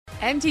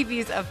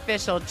MTV's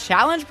official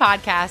Challenge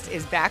podcast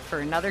is back for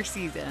another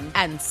season.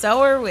 And so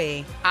are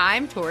we.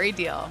 I'm Tori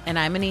Deal. And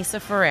I'm Anissa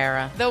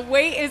Ferreira. The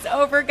wait is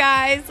over,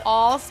 guys.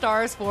 All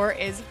Stars 4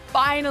 is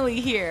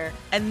finally here.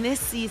 And this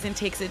season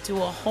takes it to a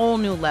whole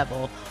new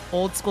level.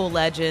 Old school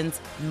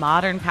legends,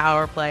 modern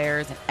power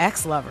players, and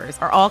ex-lovers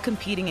are all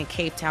competing in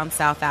Cape Town,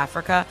 South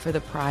Africa for the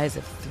prize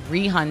of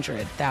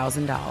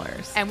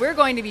 $300,000. And we're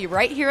going to be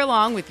right here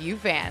along with you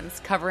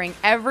fans, covering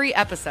every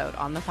episode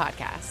on the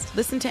podcast.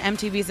 Listen to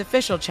MTV's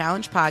official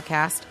Challenge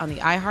podcast on the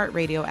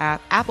iHeartRadio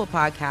app, Apple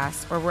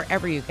Podcasts, or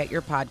wherever you get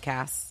your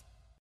podcasts.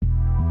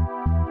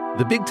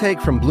 The Big Take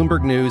from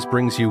Bloomberg News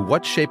brings you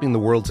what's shaping the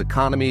world's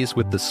economies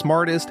with the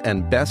smartest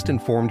and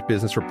best-informed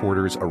business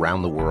reporters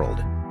around the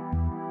world.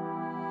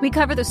 We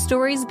cover the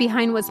stories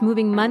behind what's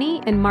moving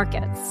money and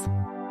markets,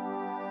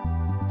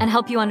 and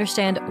help you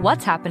understand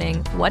what's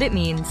happening, what it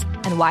means,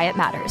 and why it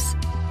matters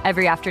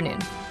every afternoon.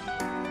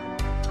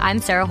 I'm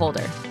Sarah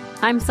Holder.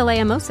 I'm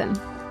Saleha Mohsin.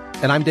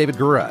 And I'm David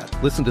Gura.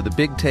 Listen to The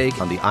Big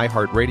Take on the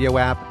iHeartRadio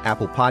app,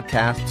 Apple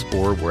Podcasts,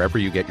 or wherever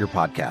you get your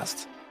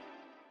podcasts.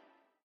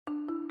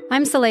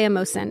 I'm Saleha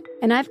Mohsin,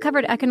 and I've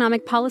covered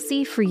economic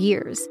policy for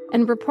years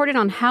and reported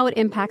on how it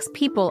impacts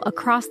people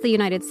across the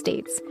United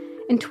States.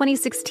 In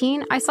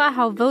 2016, I saw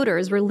how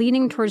voters were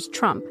leaning towards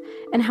Trump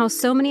and how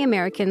so many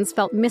Americans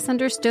felt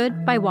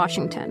misunderstood by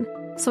Washington.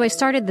 So I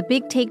started The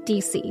Big Take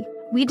DC.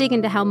 We dig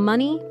into how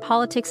money,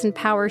 politics, and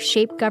power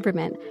shape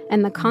government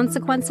and the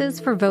consequences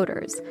for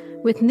voters.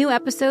 With new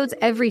episodes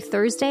every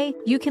Thursday,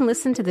 you can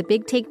listen to The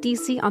Big Take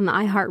DC on the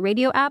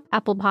iHeartRadio app,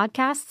 Apple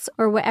Podcasts,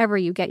 or wherever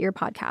you get your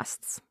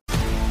podcasts.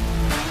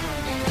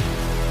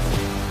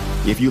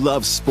 If you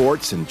love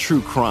sports and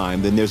true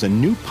crime, then there's a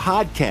new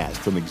podcast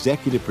from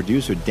executive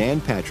producer Dan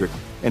Patrick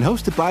and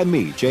hosted by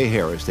me, Jay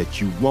Harris,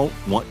 that you won't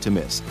want to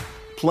miss.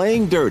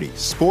 Playing Dirty: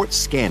 Sports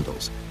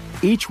Scandals.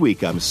 Each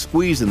week, I'm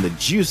squeezing the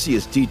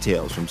juiciest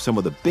details from some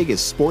of the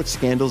biggest sports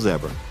scandals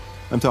ever.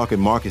 I'm talking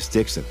Marcus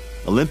Dixon,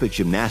 Olympic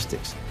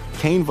gymnastics,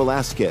 Cain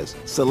Velasquez,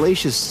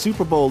 salacious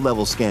Super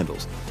Bowl-level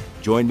scandals.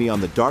 Join me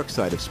on the dark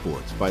side of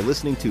sports by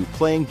listening to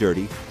Playing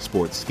Dirty: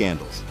 Sports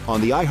Scandals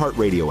on the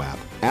iHeartRadio app,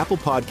 Apple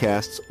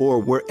Podcasts, or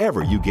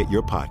wherever you get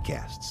your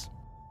podcasts.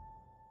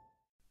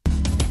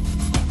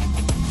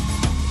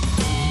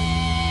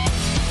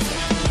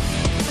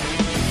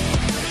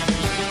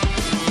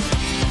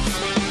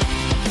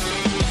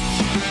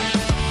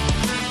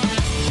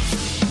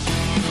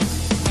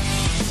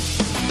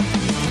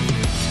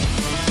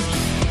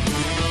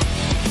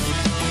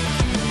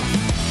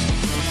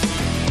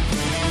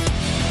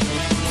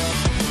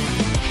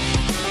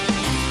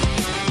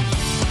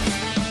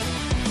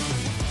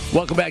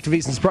 Welcome back to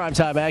VSiN's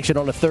Primetime Action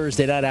on a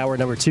Thursday night, hour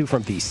number 2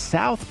 from the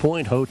South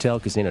Point Hotel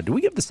Casino. Do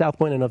we give the South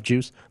Point enough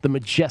juice? The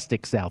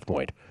majestic South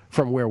Point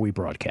from where we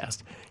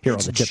broadcast here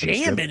it's on the tip of the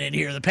strip. jamming in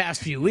here the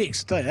past few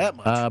weeks, I'll tell you that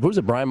much. What was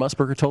it? Brian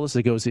Musburger told us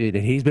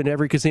he's been to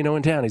every casino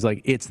in town. He's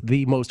like, it's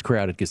the most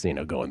crowded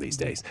casino going these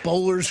days.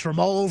 Bowlers from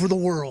all over the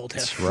world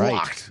have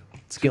flocked.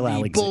 Skill the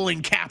Alexander.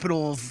 bowling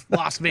capital of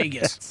Las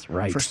Vegas. That's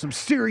right. For some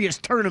serious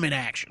tournament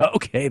action.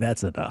 Okay,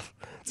 that's enough.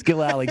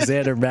 Skill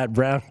Alexander, Matt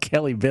Brown,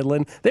 Kelly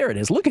Bidlin. There it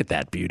is. Look at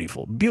that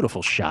beautiful,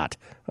 beautiful shot.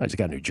 I just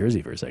got New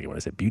Jersey for a second when I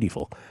said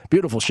beautiful.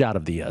 Beautiful shot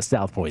of the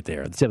South Point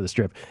there at the tip of the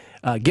strip.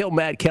 Gil,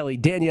 Matt, Kelly,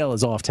 Danielle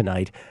is off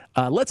tonight.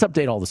 Let's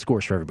update all the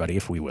scores for everybody,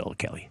 if we will,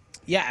 Kelly.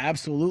 Yeah,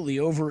 absolutely.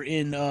 Over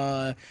in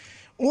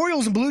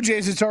Orioles and Blue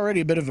Jays, it's already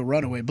a bit of a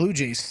runaway. Blue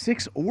Jays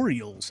 6,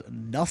 Orioles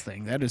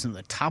nothing. That is in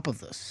the top of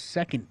the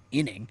second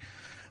inning.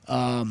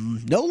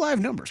 No live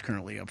numbers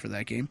currently up for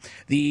that game.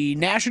 The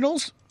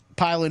Nationals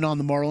piling on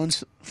the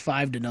Marlins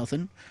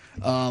 5-0.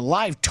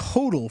 Live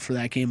total for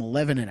that game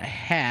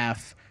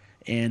 11.5.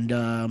 And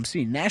I'm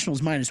seeing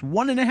Nationals minus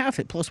 1.5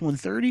 at plus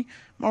 130.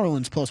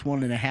 Marlins plus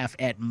 1.5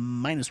 at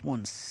minus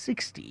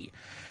 160.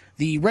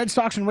 The Red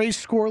Sox and Rays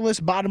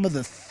scoreless, bottom of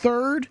the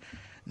third.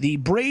 The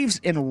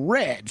Braves and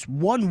Reds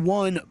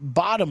 1-1,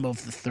 bottom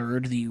of the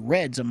third. The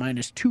Reds a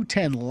minus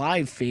 210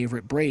 live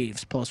favorite.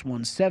 Braves plus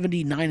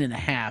 170,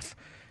 9.5.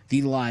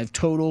 The live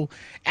total.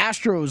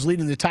 Astros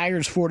leading the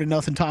Tigers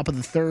 4-0, top of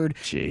the third.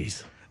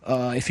 Jeez.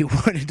 If you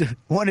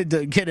wanted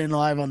to get in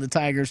live on the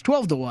Tigers,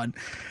 12-1,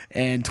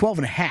 and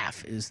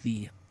 12.5 is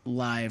the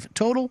live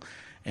total.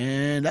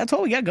 And that's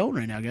all we got going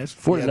right now, guys.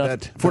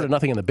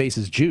 4-0 in the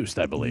bases juiced,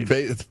 I believe.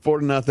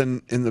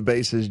 4-0 in the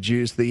bases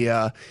juiced.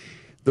 The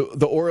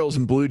Orioles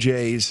and Blue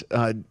Jays.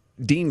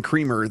 Dean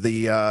Creamer,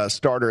 the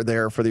starter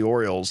there for the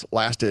Orioles,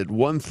 lasted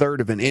 1/3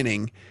 of an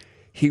inning.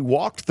 He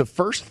walked the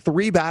first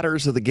 3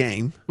 batters of the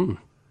game,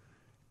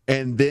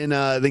 and then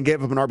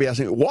gave up an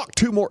RBI. Walked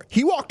 2 more.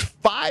 He walked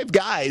 5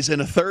 guys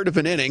in 1/3 of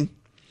an inning.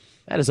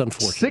 That is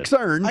unfortunate. 6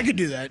 earned. I could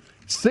do that.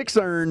 6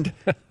 earned.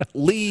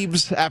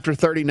 Leaves after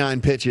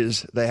 39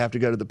 pitches. They have to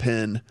go to the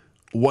pen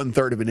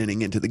 1/3 of an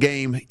inning into the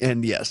game.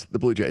 And yes, the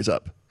Blue Jays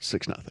up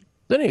 6-0. Is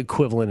there any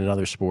equivalent in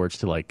other sports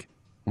to like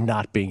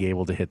not being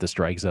able to hit the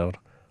strike zone?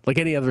 Like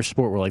any other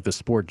sport where like the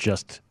sport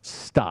just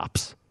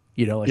stops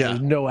There's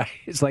no.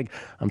 It's like,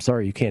 I'm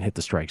sorry, you can't hit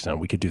the strike zone.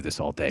 We could do this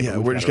all day. Yeah,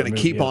 we're just going to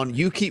keep on.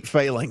 You keep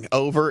failing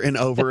over and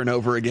over and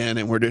over again,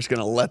 and we're just going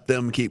to let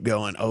them keep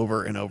going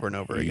over and over and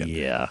over again.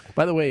 Yeah.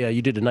 By the way,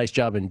 you did a nice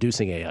job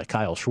inducing a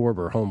Kyle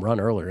Schwarber home run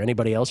earlier.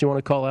 Anybody else you want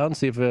to call out and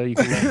see if you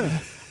can?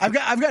 I've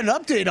got an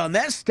update on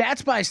that.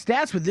 Stats by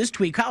stats with this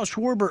tweet. Kyle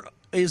Schwarber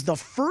is the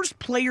first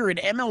player in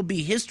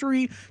MLB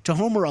history to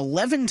homer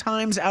 11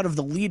 times out of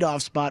the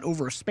leadoff spot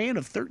over a span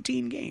of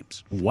 13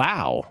 games.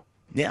 Wow.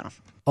 Yeah.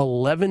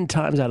 11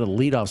 times out of the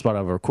leadoff spot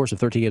over a course of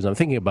 13 games. I'm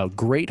thinking about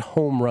great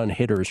home run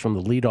hitters from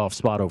the leadoff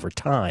spot over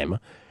time.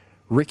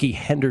 Ricky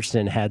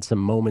Henderson had some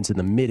moments in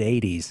the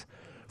mid-'80s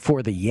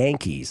for the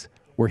Yankees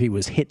where he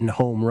was hitting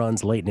home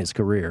runs late in his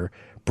career.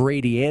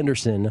 Brady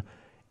Anderson,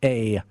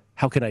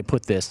 how can I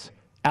put this,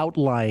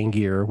 outlying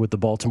year with the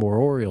Baltimore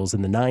Orioles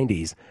in the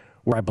 90s,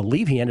 where I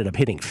believe he ended up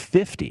hitting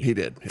 50 He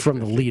did. from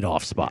the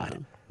leadoff spot. Yeah.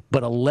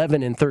 But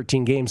 11 in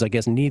 13 games, I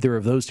guess neither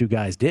of those two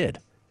guys did.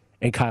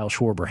 And Kyle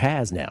Schwarber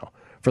has now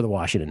for the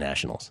Washington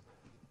Nationals.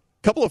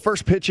 Couple of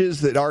first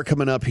pitches that are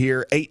coming up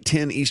here,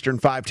 8:10 Eastern,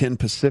 5:10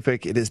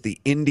 Pacific. It is the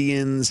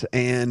Indians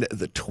and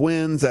the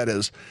Twins. That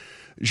is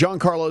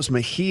Giancarlo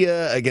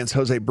Mejia against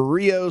Jose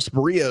Barrios.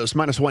 Barrios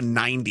minus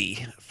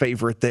 190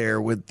 favorite there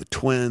with the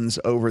Twins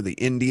over the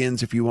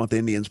Indians. If you want the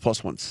Indians,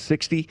 plus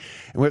 160.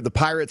 And we have the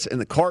Pirates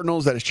and the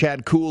Cardinals. That is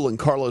Chad Kuhl and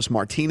Carlos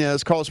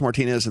Martinez. Carlos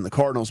Martinez and the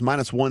Cardinals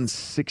minus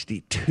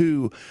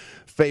 162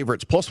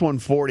 favorites, plus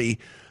 140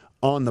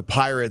 on the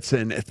Pirates.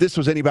 And if this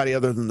was anybody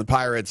other than the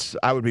Pirates,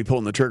 I would be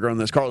pulling the trigger on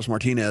this. Carlos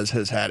Martinez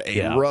has had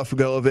a rough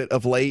go of it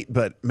of late,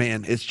 but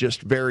man, it's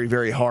just very,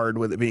 very hard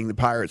with it being the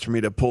Pirates for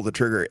me to pull the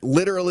trigger.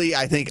 Literally,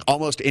 I think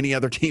almost any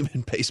other team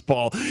in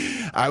baseball,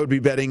 I would be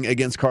betting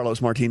against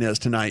Carlos Martinez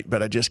tonight,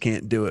 but I just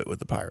can't do it with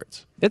the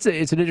Pirates. It's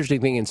an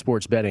interesting thing in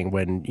sports betting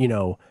when,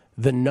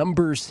 the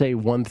numbers say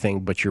one thing,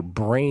 but your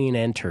brain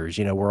enters.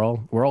 We're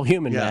all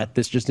human, Matt.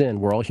 This just in.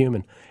 We're all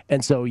human.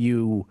 And so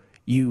you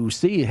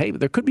see, hey,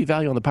 there could be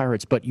value on the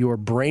Pirates, but your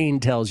brain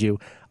tells you,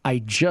 I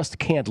just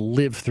can't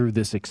live through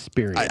this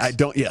experience. I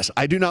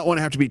do not want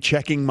to have to be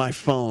checking my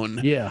phone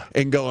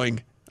and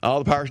going, oh,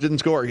 the Pirates didn't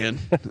score again.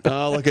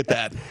 Oh, look at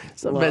that.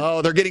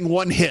 They're getting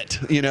one hit,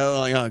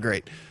 oh,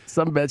 great.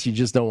 Some bets you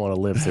just don't want to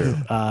live through.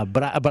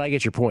 But I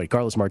get your point.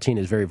 Carlos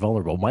Martinez is very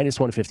vulnerable. Minus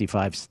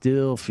 155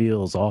 still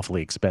feels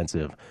awfully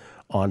expensive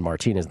on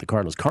Martinez and the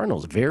Cardinals.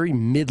 Cardinals, very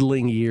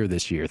middling year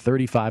this year,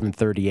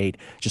 35-38,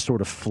 just sort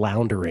of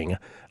floundering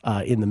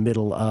in the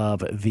middle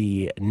of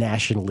the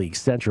National League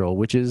Central,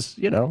 which is,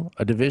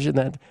 a division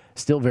that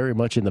still very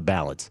much in the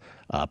balance.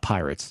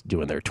 Pirates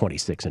doing their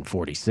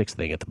 26-46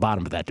 thing at the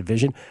bottom of that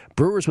division.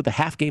 Brewers with a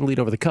half-game lead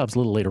over the Cubs. A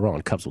little later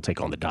on, Cubs will take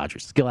on the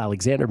Dodgers. Skill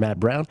Alexander, Matt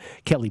Brown,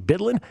 Kelly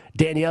Bidlin,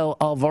 Danielle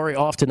Alvari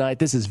off tonight.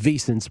 This is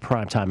VSiN's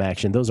Primetime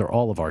Action. Those are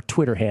all of our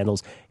Twitter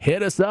handles.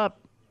 Hit us up.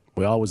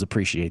 We always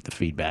appreciate the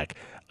feedback.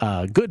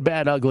 Good,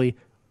 bad, ugly,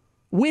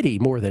 witty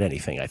more than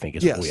anything, I think,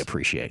 is what we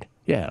appreciate.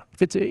 Yeah.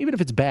 Even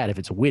if it's bad, if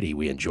it's witty,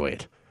 we enjoy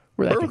it.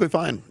 Perfectly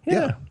fine.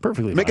 Yeah,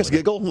 perfectly Make fine us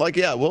giggle.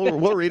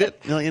 We'll read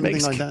it.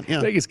 Anything like that.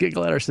 Yeah. Make us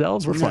giggle at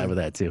ourselves. We're fine with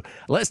that, too.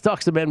 Let's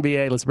talk some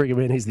NBA. Let's bring him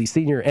in. He's the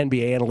senior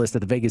NBA analyst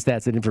at the Vegas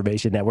Stats and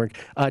Information Network.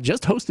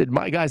 Just hosted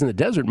My Guys in the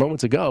Desert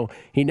moments ago.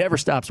 He never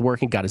stops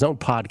working. Got his own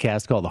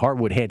podcast called The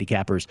Hardwood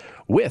Handicappers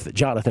with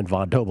Jonathan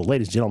Von Tobel.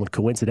 Ladies and gentlemen,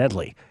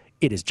 coincidentally,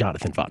 it is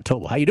Jonathan Von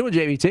Tobel. How you doing,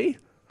 JVT?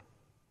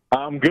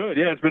 I'm good.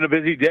 Yeah, it's been a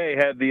busy day.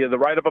 Had the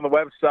write-up on the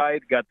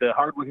website, got the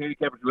Hardwood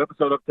Handicappers new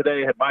episode up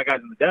today, had My Guys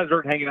in the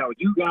Desert, hanging out with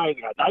you guys,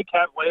 got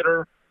Nightcap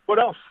later. What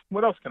else?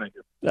 What else can I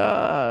do?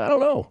 I don't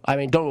know. I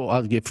mean,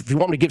 if you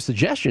want me to give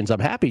suggestions,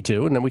 I'm happy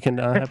to, and then we can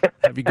have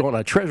you go on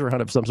a treasure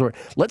hunt of some sort.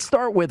 Let's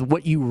start with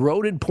what you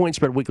wrote in Point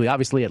Spread Weekly.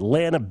 Obviously,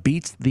 Atlanta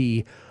beats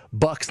the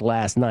Bucks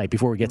last night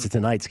before we get to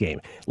tonight's game.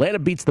 Atlanta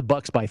beats the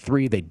Bucks by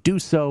 3. They do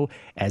so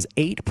as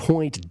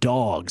 8-point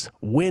dogs,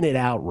 win it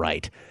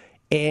outright.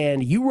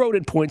 And you wrote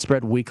in Point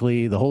Spread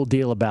Weekly the whole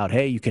deal about,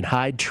 hey, you can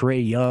hide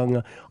Trae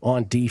Young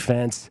on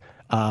defense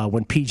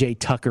when P.J.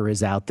 Tucker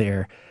is out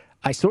there.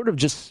 I sort of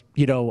just,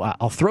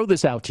 I'll throw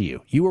this out to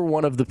you. You were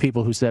one of the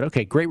people who said,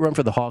 okay, great run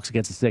for the Hawks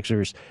against the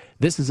Sixers.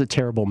 This is a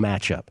terrible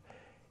matchup.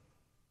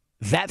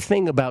 That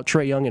thing about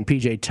Trae Young and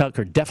P.J.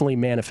 Tucker definitely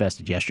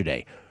manifested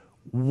yesterday.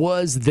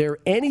 Was there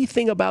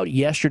anything about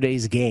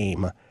yesterday's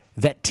game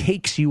that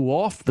takes you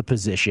off the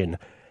position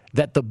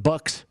that the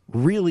Bucks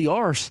really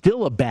are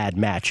still a bad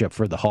matchup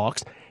for the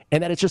Hawks,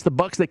 and that it's just the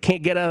Bucks that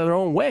can't get out of their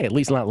own way, at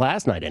least not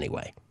last night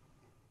anyway?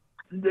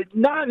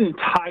 Not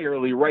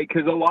entirely, right?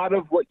 Because a lot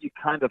of what you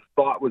kind of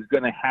thought was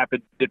going to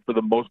happen did for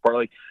the most part.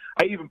 Like,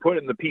 I even put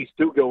it in the piece,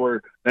 too,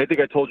 Gilbert, and I think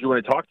I told you when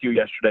I talked to you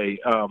yesterday,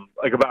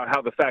 about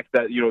how the fact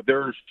that,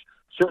 there's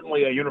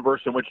certainly a universe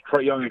in which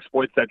Trae Young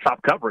exploits that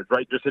chop coverage,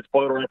 right? Just hits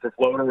floater after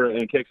floater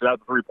and kicks it out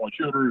to three-point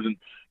shooters. And,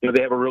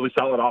 they have a really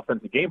solid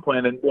offensive game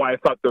plan. And why I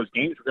thought those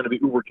games were going to be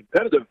uber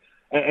competitive,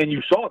 and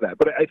you saw that.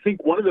 But I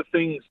think one of the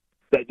things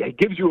that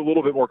gives you a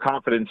little bit more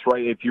confidence,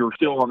 right, if you're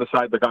still on the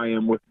side like I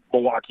am with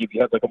Milwaukee, if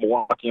you had like a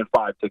Milwaukee and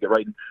 5 ticket,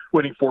 right, and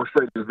winning 4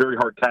 straight is a very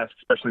hard task,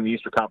 especially in the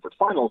Eastern Conference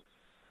Finals.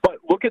 But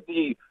look at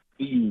the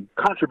the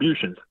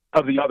contributions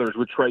of the others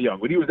with Trae Young.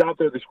 When he was out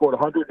there, they scored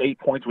 108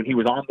 points when he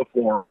was on the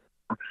floor.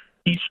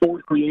 He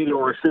scored, created,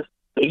 or assisted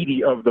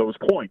 80 of those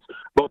points.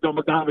 Bogdan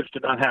Bogdanović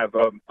did not have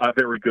a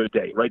very good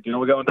day, right?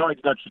 Danilo Gallinari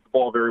did not shoot the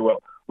ball very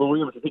well. Lou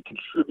Williams, I think,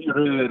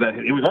 contributed.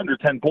 It was under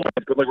 10 points,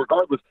 but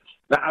regardless,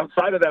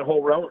 outside of that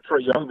whole realm of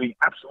Trae Young being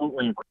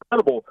absolutely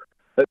incredible,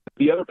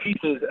 the other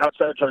pieces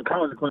outside of John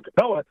Collins and Clint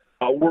Capella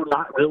were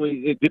not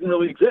really. It didn't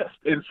really exist,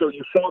 and so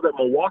you saw that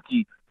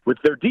Milwaukee, with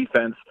their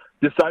defense,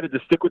 decided to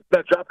stick with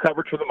that drop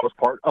coverage for the most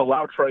part,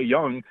 allow Trae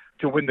Young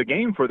to win the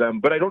game for them.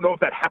 But I don't know if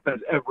that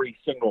happens every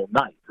single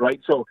night, right?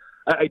 So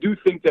I do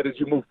think that as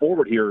you move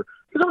forward here,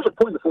 because there was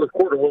a point in the fourth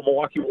quarter where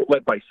Milwaukee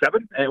led by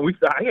 7, and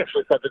I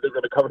actually thought that they were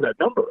going to cover that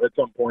number at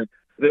some point.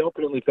 They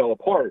ultimately fell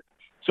apart.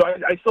 So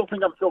I still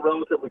think I'm still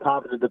relatively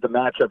confident that the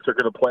matchups are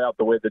going to play out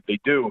the way that they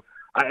do.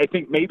 I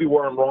think maybe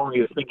where I'm wrong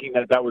is thinking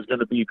that was going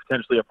to be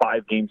potentially a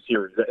 5-game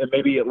series, and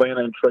maybe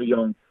Atlanta and Trae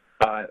Young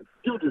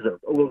do deserve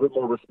a little bit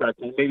more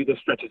respect, and maybe this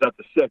stretches out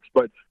to 6.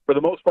 But for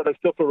the most part, I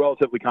still feel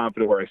relatively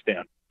confident where I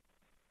stand.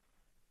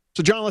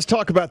 So, John, let's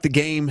talk about the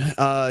game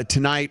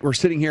tonight. We're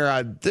sitting here,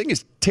 I think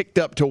it's ticked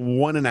up to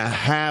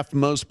 1.5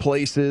 most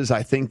places.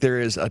 I think there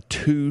is a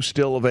 2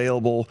 still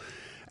available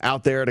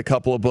out there at a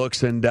couple of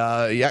books. And,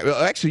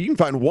 actually, you can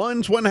find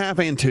 1s,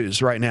 1.5, and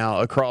 2s right now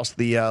across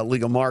the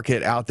legal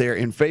market out there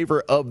in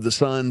favor of the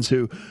Suns,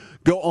 who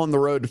go on the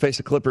road to face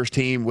a Clippers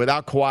team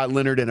without Kawhi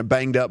Leonard and a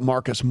banged-up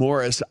Marcus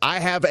Morris. I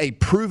have a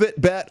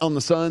prove-it bet on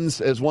the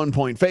Suns as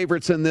 1-point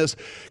favorites in this.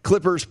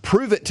 Clippers,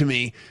 prove it to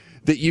me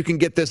that you can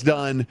get this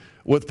done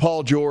with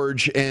Paul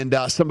George and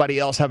somebody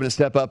else having to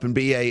step up and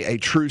be a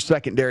true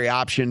secondary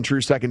option, true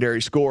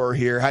secondary scorer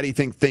here. How do you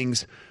think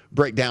things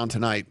break down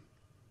tonight?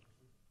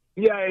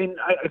 Yeah, and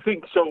I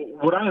think so.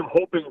 What I am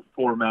hoping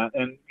for, Matt,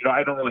 and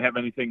I don't really have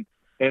anything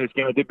in this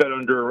game. I did bet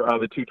under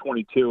the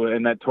 222,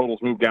 and that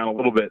total's moved down a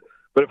little bit.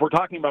 But if we're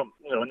talking about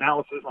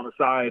analysis on the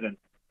side and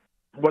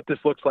what this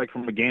looks like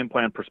from a game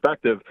plan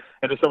perspective,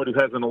 and as somebody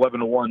who has an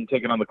 11-1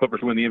 taking on the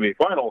Clippers to win the NBA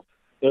Finals,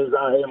 is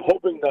I am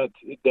hoping that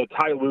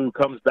Ty Lue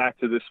comes back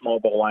to this small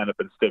ball lineup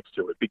and sticks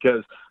to it.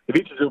 Because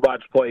Ivica Zubac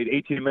played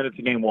 18 minutes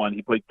in Game 1.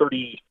 He played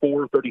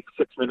 34,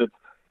 36 minutes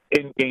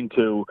in Game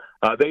 2.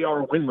 They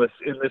are winless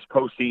in this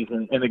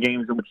postseason in the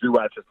games in which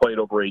Zubac has played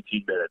over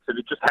 18 minutes. And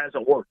it just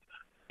hasn't worked.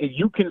 And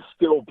you can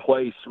still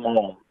play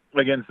small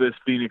against this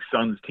Phoenix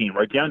Suns team,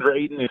 right?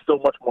 DeAndre Ayton is still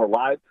much more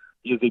live.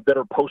 He is a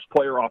better post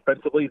player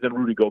offensively than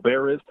Rudy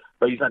Gobert is.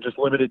 But he's not just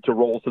limited to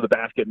rolls to the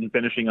basket and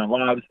finishing on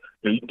lobs.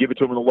 You can give it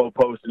to him in the low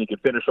post, and he can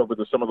finish over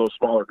some of those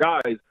smaller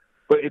guys.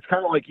 But it's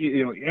kind of like,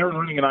 Aaron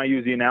Running and I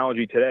use the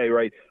analogy today,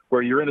 right,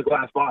 where you're in a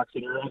glass box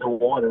and you're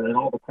underwater and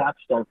all the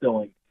cracks start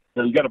filling.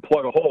 You got to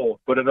plug a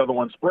hole, but another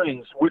one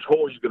springs. Which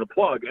hole are you going to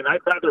plug? And I'd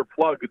rather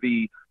plug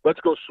the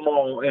let's go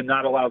small and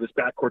not allow this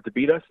backcourt to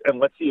beat us, and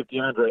let's see if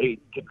DeAndre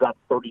Ayton can drop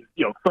 30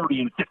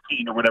 and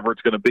 15 or whatever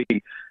it's going to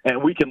be,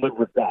 and we can live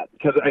with that.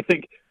 Because I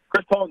think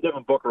Chris Paul and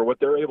Devin Booker, what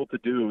they're able to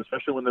do,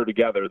 especially when they're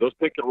together, those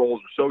pick and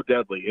rolls are so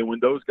deadly. And when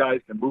those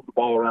guys can move the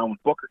ball around, when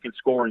Booker can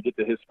score and get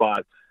to his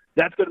spot,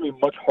 that's going to be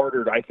much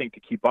harder, I think, to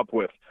keep up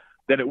with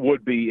than it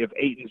would be if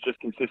Ayton's just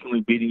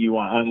consistently beating you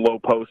on low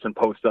posts and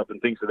post up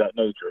and things of that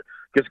nature.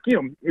 Because,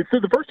 for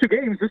the first 2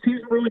 games, this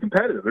team's really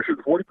competitive. They're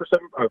shooting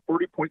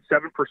 40.7%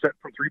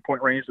 from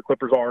three-point range. The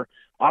Clippers are.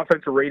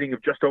 Offensive rating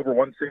of just over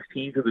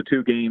 116 through the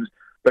 2 games.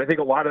 But I think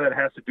a lot of that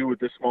has to do with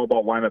this small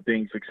ball lineup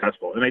being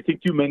successful. And I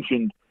think you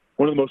mentioned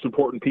one of the most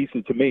important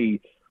pieces to me.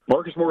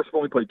 Marcus Morris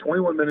only played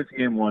 21 minutes in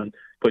Game 1,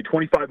 played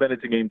 25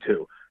 minutes in Game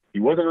 2. He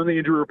wasn't on the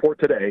injury report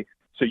today,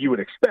 so you would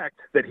expect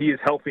that he is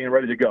healthy and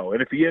ready to go.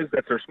 And if he is,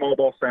 that's their small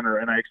ball center,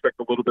 and I expect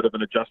a little bit of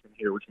an adjustment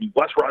here, which means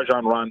less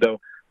Rajon Rondo,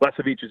 less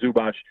Ivica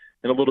Zubac,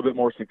 and a little bit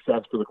more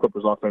success for the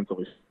Clippers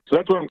offensively. So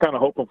that's what I'm kind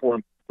of hoping for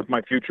with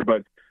my future.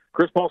 But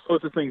Chris Paul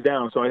slows this things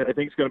down, so I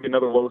think it's going to be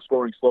another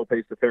low-scoring,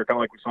 slow-paced affair, kind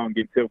of like we saw in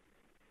Game 2.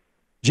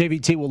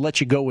 JVT, we'll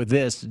let you go with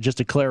this just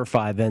to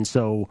clarify then.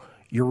 So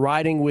you're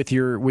riding with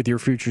your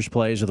futures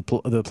plays or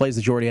the plays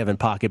that you already have in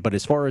pocket, but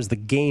as far as the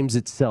games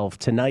itself,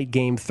 tonight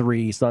Game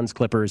 3, Suns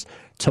Clippers,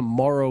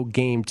 tomorrow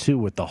Game 2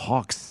 with the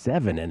Hawks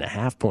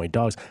 7.5-point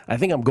dogs. I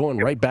think I'm going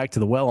right back to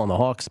the well on the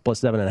Hawks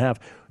plus 7.5.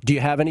 Do you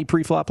have any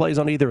pre-flop plays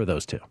on either of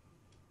those two?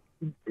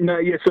 No,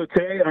 yeah. So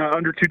today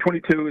under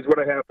 222 is what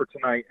I have for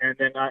tonight, and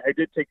then I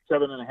did take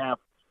 7.5.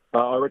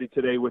 Already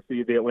today with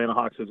the Atlanta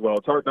Hawks as well.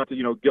 It's hard not to,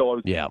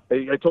 Gil,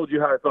 I told you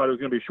how I thought it was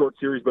going to be a short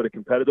series, but a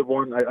competitive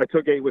one. I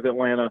took 8 with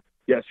Atlanta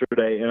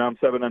yesterday, and I'm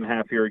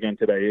 7.5 here again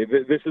today.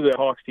 This is a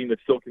Hawks team that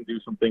still can do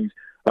some things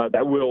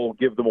that will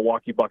give the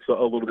Milwaukee Bucks a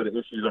little bit of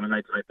issues on a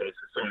night-to-night basis.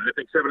 So I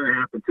think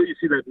 7.5, until you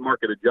see that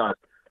market adjust,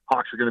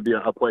 Hawks are going to be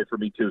a play for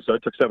me too. So I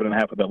took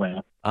 7.5 with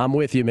Atlanta. I'm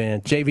with you, man.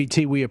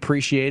 JVT, we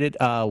appreciate it.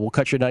 We'll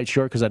cut your night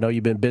short because I know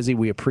you've been busy.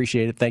 We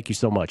appreciate it. Thank you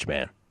so much,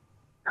 man.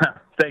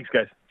 Thanks,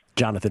 guys.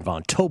 Jonathan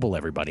Von Tobel,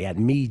 everybody, at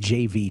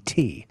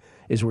MeJVT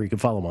is where you can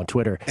follow him on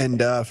Twitter. And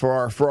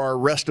for our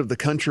rest of the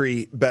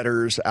country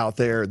bettors out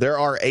there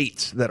are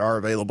 8s that are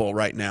available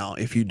right now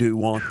if you do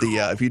want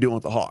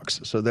the Hawks.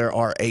 So there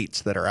are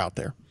 8s that are out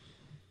there.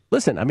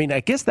 Listen, I mean,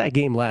 I guess that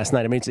game last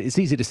night, I mean, it's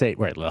easy to say,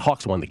 right, the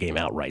Hawks won the game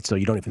outright, so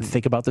you don't even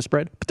think about the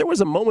spread. But there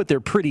was a moment there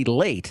pretty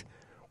late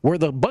where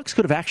the Bucks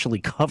could have actually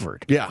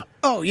covered. Yeah.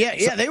 Oh, yeah,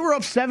 yeah. They were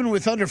up 7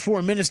 with under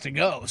 4 minutes to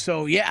go.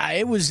 So, yeah,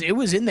 it was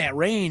in that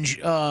range.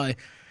 I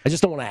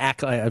just don't want to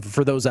act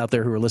for those out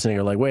there who are listening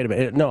are like, wait a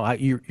minute. No,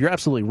 you're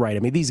absolutely right. I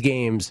mean, these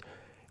games,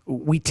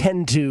 we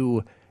tend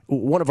to,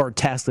 one of our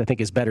tasks, I think,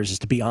 as bettors is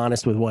to be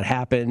honest with what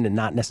happened and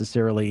not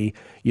necessarily,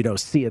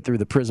 see it through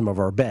the prism of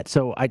our bet.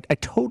 So I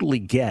totally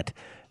get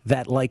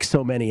that, like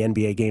so many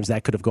NBA games,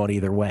 that could have gone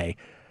either way.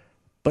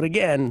 But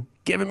again,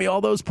 giving me all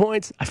those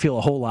points, I feel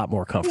a whole lot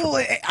more comfortable.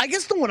 Well, I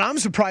guess the one I'm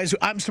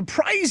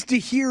surprised to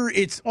hear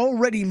it's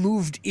already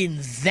moved in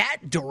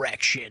that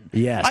direction.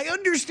 Yes. I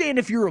understand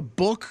if you're a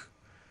book,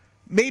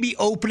 maybe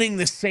opening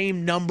the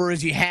same number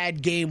as you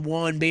had game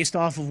one based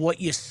off of what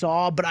you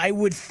saw, but I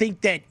would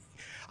think that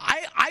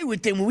I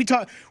would think when we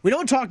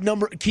don't talk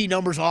key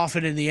numbers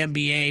often in the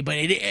NBA, but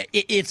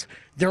it's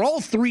they're all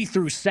 3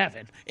 through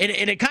 7, and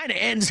it kind of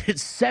ends at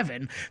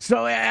 7.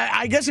 So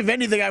I guess if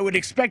anything, I would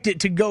expect it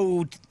to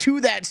go to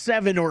that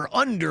 7 or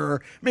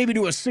under, maybe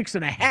to a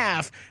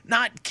 6.5,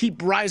 not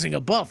keep rising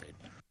above it.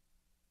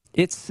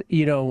 It's,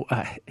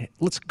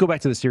 let's go back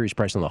to the series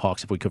price on the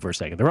Hawks if we could for a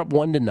second. They're up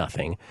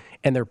 1-0,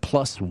 and they're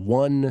plus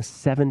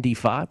 170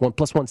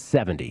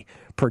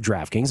 per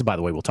DraftKings. By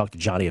the way, we'll talk to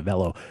Johnny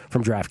Avello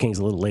from DraftKings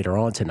a little later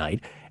on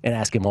tonight and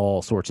ask him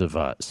all sorts of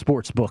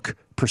sports book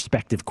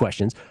perspective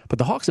questions. But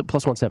the Hawks at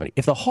plus 170.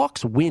 If the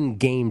Hawks win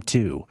game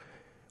 2,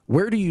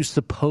 where do you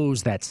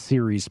suppose that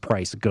series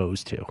price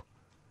goes to?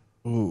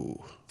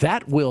 Ooh.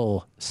 That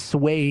will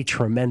sway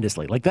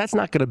tremendously. Like, that's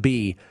not going to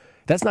be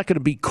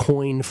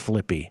coin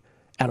flippy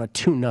on a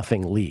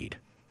 2-0 lead.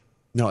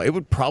 No, it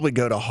would probably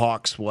go to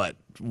Hawks,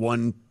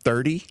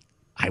 130?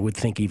 I would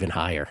think even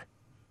higher.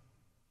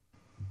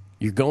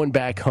 You're going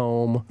back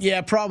home.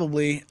 Yeah,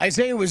 probably.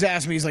 Isaiah was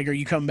asking me, he's like, are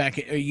you coming back,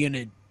 are you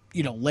going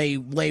to, lay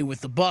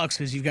with the Bucks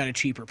because you've got a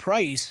cheaper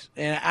price?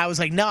 And I was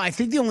like, no, I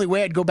think the only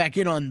way I'd go back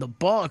in on the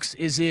Bucks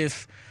is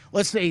if,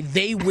 let's say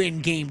they win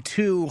game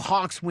 2,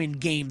 Hawks win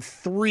game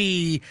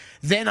 3,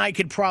 then I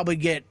could probably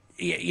get,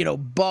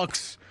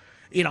 Bucks.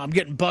 I'm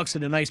getting Bucks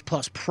at a nice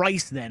plus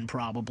price then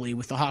probably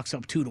with the Hawks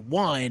up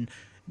 2-1.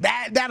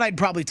 That I'd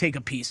probably take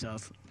a piece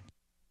of.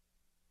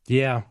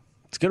 Yeah,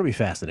 it's going to be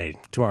fascinating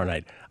tomorrow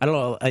night. I don't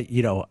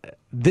know.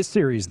 This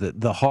series,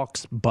 the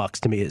Hawks Bucks,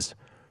 to me is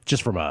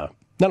just from not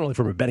only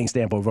from a betting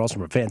standpoint, but also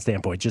from a fan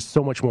standpoint, just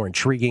so much more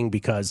intriguing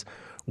because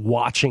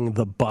watching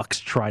the Bucks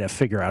try to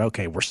figure out,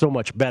 okay, we're so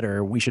much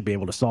better, we should be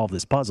able to solve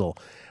this puzzle.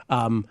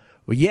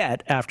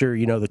 Yet, after,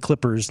 the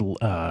Clippers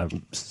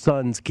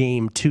Suns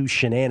game 2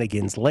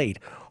 shenanigans late,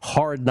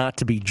 hard not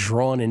to be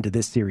drawn into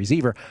this series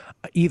either.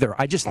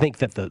 I just think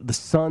that the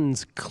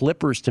Suns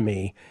Clippers to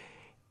me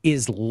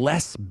is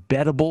less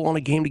bettable on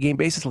a game-to-game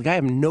basis. Like, I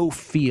have no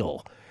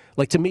feel.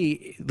 Like, to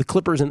me, the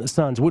Clippers and the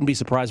Suns wouldn't be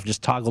surprised if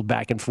just toggled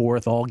back and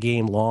forth all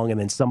game long and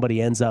then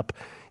somebody ends up,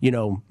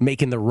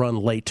 making the run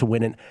late to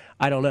win it.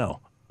 I don't know.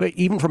 But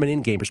even from an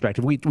in-game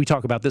perspective, we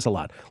talk about this a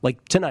lot.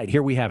 Like tonight,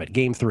 here we have it,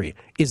 game 3.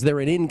 Is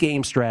there an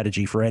in-game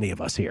strategy for any of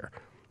us here?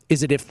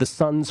 Is it if the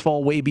Suns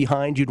fall way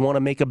behind, you'd want to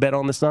make a bet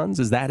on the Suns?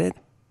 Is that it?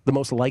 The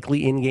most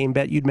likely in-game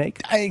bet you'd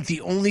make? I think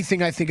the only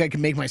thing I think I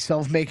can make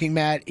myself making,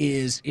 Matt,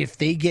 is if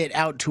they get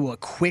out to a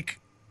quick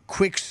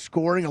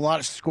scoring, a lot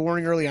of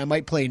scoring early, I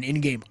might play an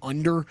in-game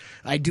under.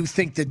 I do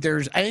think that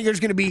there's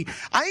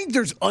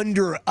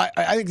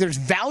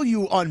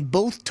value on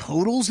both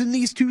totals in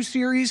these two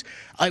series.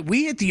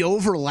 We hit the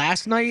over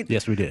last night.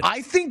 Yes, we did.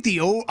 I think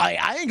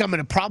I think I'm going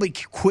to probably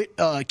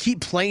keep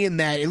playing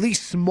that at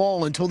least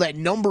small until that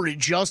number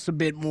adjusts a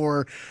bit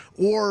more,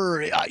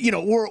 or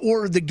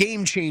the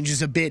game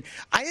changes a bit.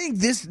 I think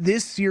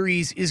this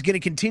series is going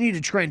to continue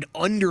to trend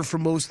under for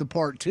most of the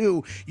part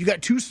too. You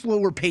got two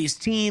slower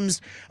paced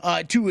teams,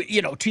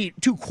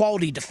 two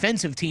quality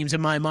defensive teams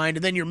in my mind,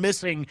 and then you're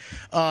missing.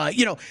 I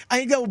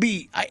think that will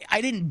be. I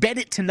didn't bet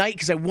it tonight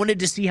because I wanted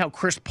to see how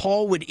Chris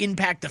Paul would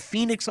impact the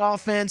Phoenix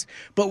offense.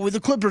 But with the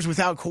Clippers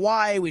without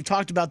Kawhi, we've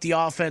talked about the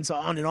offense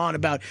on and on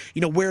about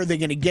where they're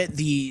going to get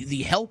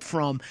the help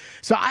from.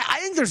 So I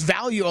think there's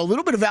a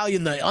little bit of value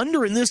in the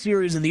under in this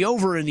series and the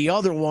over in the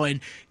other one,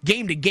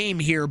 game to game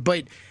here.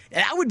 But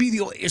that would be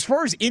as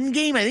far as in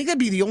game, I think that'd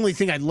be the only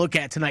thing I'd look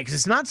at tonight because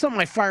it's not something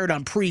I fired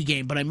on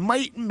pregame, but I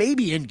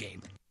maybe in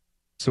game.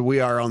 So we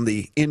are on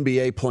the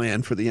NBA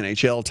plan for the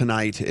NHL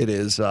tonight. It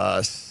is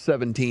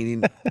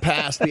 17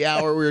 past the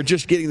hour. We were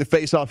just getting the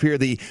face-off here.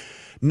 The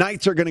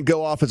Knights are going to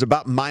go off as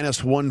about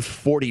minus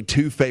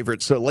 142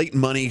 favorites. So late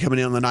money coming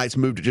in on the Knights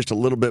moved to just a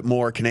little bit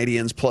more.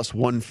 Canadians plus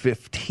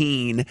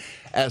 115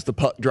 as the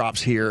puck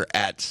drops here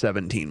at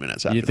 17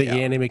 minutes after You think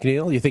Andy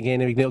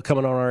McNeil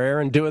coming on our air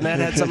and doing that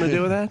had something to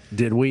do with that?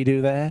 Did we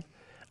do that?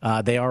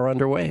 They are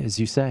underway, as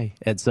you say.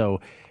 And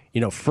so,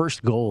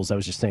 first goals, I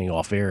was just saying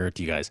off air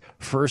to you guys,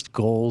 first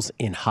goals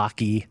in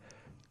hockey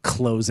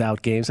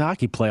closeout games,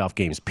 hockey playoff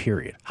games,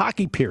 period.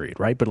 Hockey, period,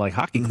 right? But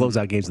hockey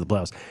closeout games in the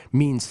playoffs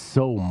means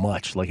so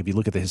much, if you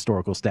look at the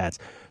historical stats.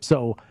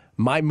 So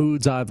my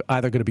mood's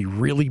either going to be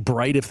really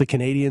bright if the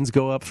Canadians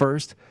go up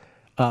first,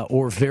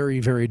 or very,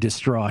 very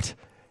distraught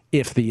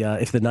if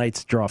the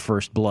Knights draw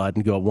first blood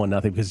and go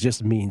 1-0, because it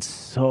just means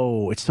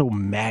it's so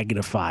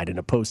magnified in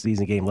a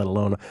postseason game, let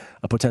alone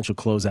a potential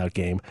closeout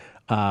game.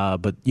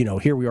 But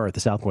here we are at the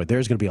South Point.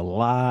 There's going to be a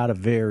lot of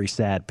very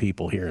sad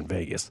people here in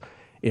Vegas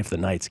if the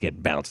Knights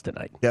get bounced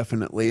tonight.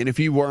 Definitely. And if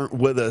you weren't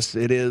with us,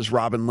 it is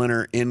Robin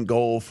Lehner in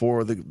goal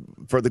for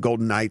the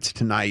Golden Knights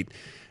tonight.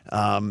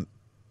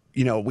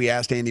 We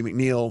asked Andy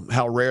McNeil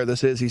how rare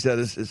this is. He said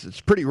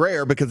it's pretty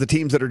rare because the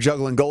teams that are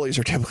juggling goalies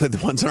are typically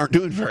the ones that aren't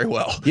doing very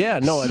well. Yeah,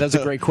 no, that's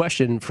a great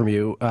question from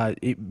you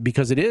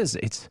because it is.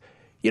 It's,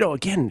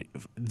 again,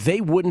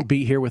 they wouldn't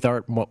be here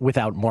without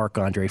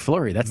Marc-Andre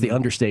Fleury. That's the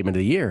understatement of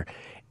the year.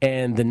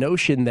 And the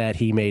notion that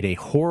he made a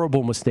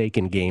horrible mistake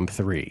in Game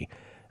 3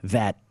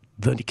 that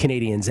the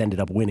Canadians ended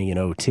up winning in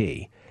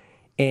OT.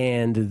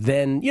 And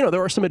then,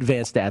 there are some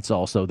advanced stats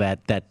also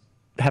that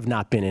have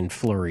not been in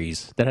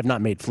Fleury's, that have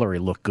not made Fleury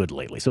look good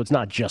lately. So it's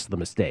not just the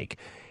mistake.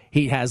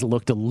 He has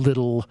looked a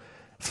little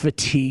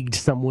fatigued,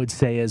 some would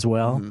say as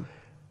well. Mm-hmm.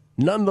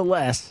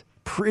 Nonetheless,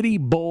 pretty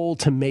bold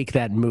to make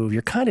that move.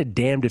 You're kind of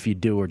damned if you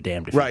do or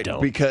damned if you don't.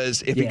 Right,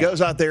 because if he goes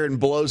out there and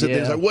blows it, then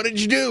it's like, what did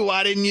you do?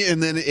 Why didn't you?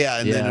 And then,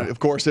 then of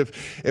course, if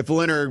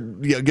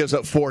Lehner gives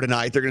up 4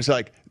 tonight, they're going to say,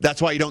 like,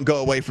 that's why you don't go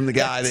away from the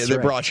guy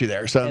that brought you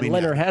there. So,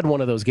 Lehner had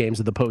one of those games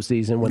of the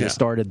postseason when they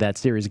started that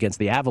series against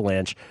the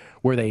Avalanche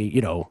where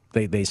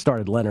they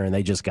started Lehner and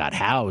they just got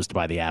housed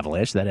by the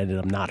Avalanche. That ended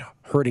up not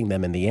hurting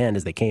them in the end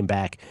as they came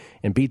back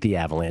and beat the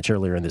Avalanche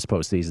earlier in this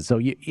postseason. So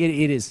it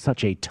is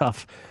such a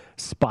tough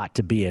spot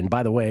to be in.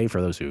 By the way,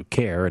 for those who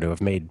care and who have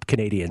made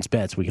Canadians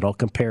bets, we can all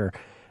compare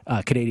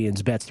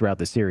Canadians bets throughout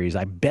the series.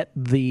 I bet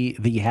the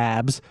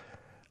Habs,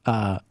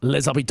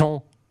 Les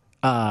Habitants,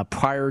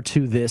 prior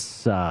to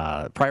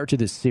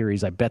this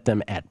series, I bet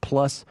them at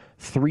plus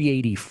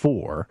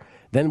 384.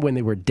 Then when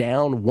they were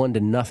down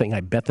 1-0, I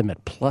bet them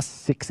at plus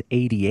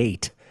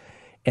 688.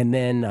 And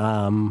then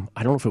I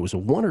don't know if it was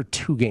 1 or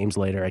 2 games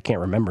later, I can't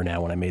remember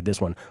now when I made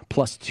this one,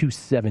 plus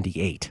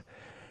 278.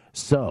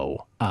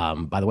 So,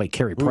 by the way,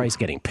 Carey Price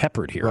getting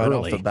peppered here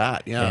early off the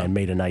bat, and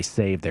made a nice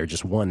save there,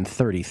 just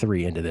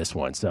 133 into this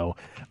one. So,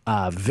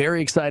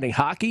 very exciting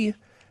hockey,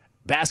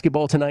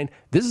 basketball tonight.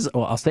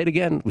 I'll say it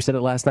again. We said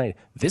it last night.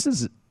 This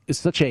is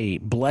such a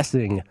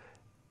blessing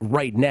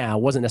right now.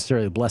 It wasn't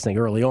necessarily a blessing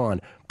early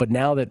on, but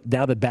now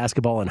that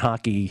basketball and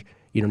hockey,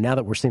 now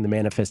that we're seeing the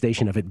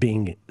manifestation of it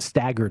being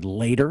staggered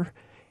later.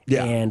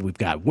 Yeah. And we've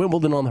got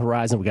Wimbledon on the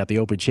horizon. We've got the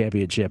Open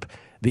Championship,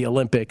 the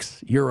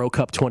Olympics, Euro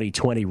Cup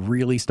 2020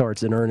 really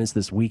starts in earnest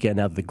this weekend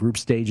now that the group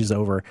stage is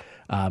over.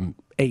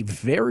 A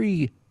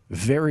very,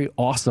 very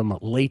awesome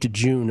late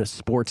June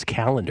sports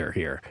calendar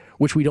here,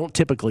 which we don't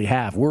typically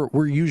have.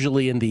 We're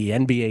usually in the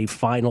NBA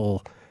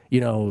finals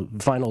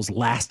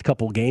last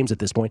couple games at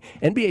this point.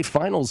 NBA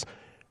Finals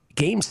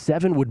Game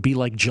 7 would be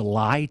like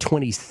July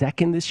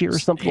 22nd this year or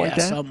something like that?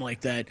 Yeah, something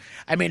like that.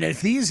 I mean,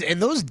 if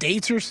those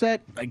dates are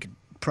set, I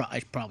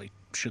probably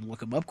should look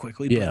them up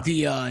quickly. But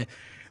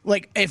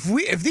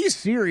if these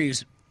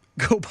series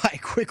go by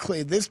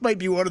quickly, this might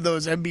be one of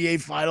those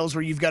NBA Finals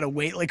where you've got to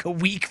wait like a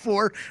week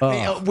for,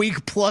 a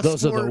week plus.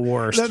 Those are the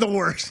worst. They're the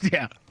worst.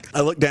 Yeah.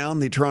 I look down.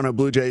 The Toronto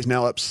Blue Jays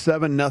now up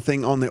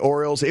 7-0 on the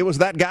Orioles. It was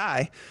that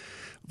guy.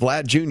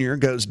 Vlad Jr.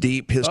 goes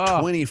deep, his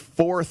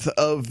 24th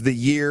of the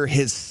year,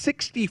 his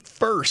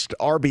 61st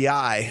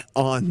RBI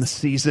on the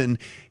season.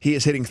 He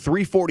is hitting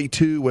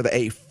 .342 with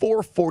a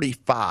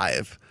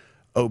 .445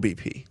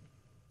 OBP.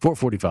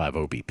 445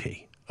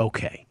 OBP.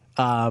 Okay.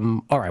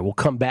 All right, we'll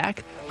come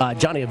back.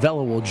 Johnny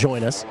Avella will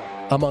join us,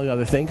 among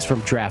other things,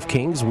 from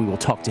DraftKings. We will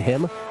talk to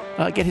him,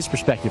 get his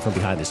perspective from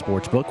behind the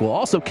sportsbook. We'll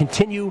also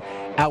continue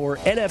our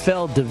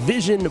NFL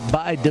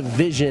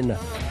division-by-division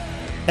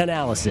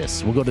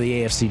analysis. We'll go to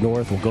the AFC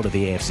North. We'll go to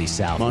the AFC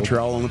South.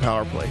 Montreal on the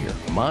power play here.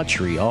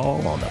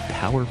 Montreal on the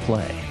power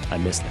play. I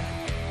missed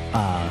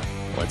that.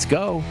 Let's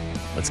go.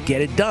 Let's get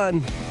it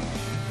done.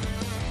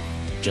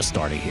 Just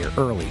starting here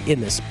early in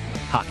this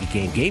hockey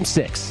game. Game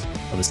 6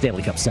 of the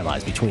Stanley Cup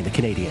semis between the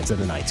Canadians and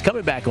the Knights.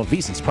 Coming back on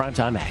VSiN's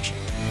Primetime Action.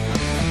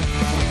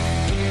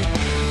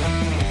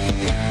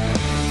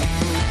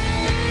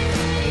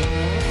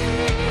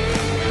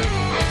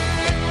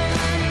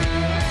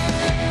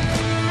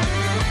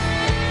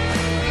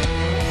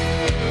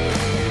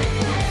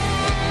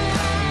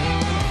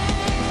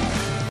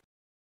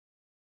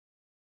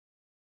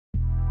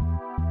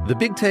 The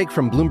Big Take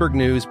from Bloomberg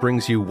News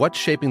brings you what's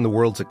shaping the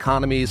world's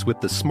economies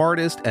with the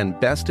smartest and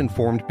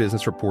best-informed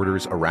business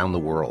reporters around the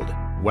world.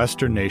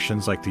 Western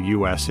nations like the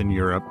U.S. and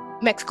Europe.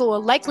 Mexico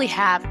will likely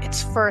have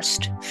its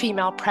first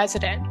female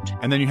president.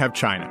 And then you have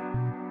China.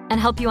 And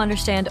help you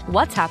understand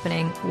what's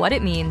happening, what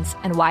it means,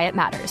 and why it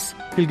matters.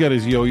 He'll get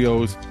his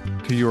yo-yos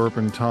to Europe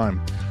in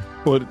time.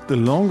 But the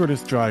longer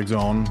this drags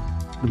on,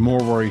 the more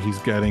worry he's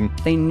getting.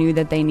 They knew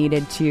that they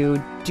needed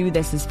to do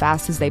this as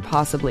fast as they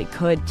possibly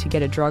could to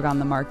get a drug on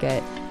the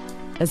market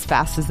as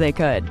fast as they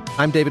could.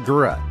 I'm David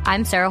Gura.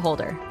 I'm Sarah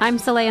Holder. I'm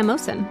Saleha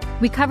Mohsin.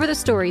 We cover the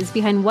stories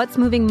behind what's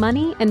moving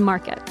money and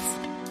markets.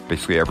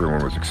 Basically,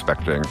 everyone was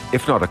expecting,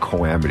 if not a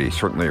calamity,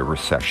 certainly a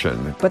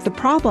recession. But the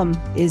problem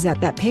is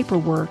that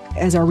paperwork,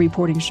 as our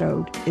reporting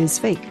showed, is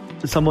fake.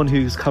 As someone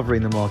who's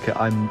covering the market,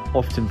 I'm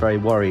often very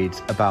worried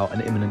about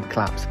an imminent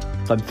collapse.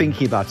 So I'm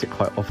thinking about it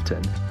quite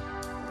often.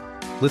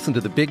 Listen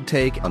to The Big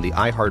Take on the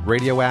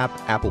iHeartRadio app,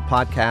 Apple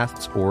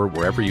Podcasts, or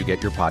wherever you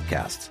get your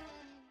podcasts.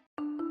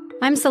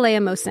 I'm Saleha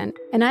Mohsin,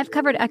 and I've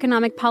covered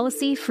economic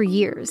policy for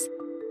years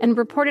and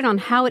reported on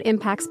how it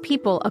impacts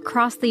people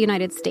across the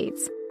United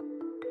States.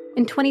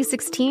 In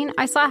 2016,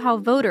 I saw how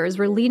voters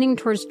were leaning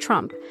towards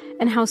Trump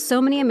and how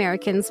so many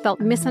Americans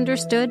felt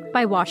misunderstood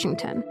by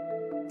Washington.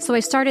 So I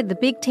started The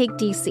Big Take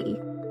DC.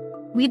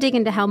 We dig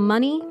into how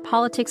money,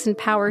 politics, and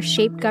power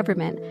shape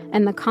government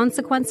and the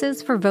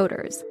consequences for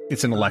voters.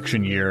 It's an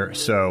election year,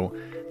 so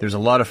there's a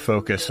lot of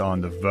focus on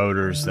the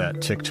voters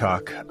that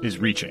TikTok is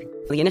reaching.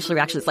 The initial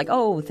reaction is like,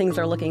 oh, things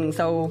are looking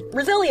so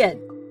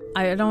resilient.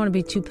 I don't want to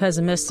be too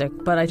pessimistic,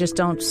 but I just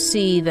don't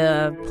see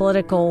the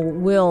political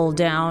will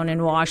down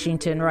in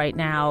Washington right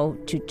now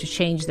to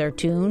change their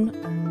tune.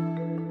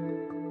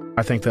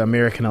 I think the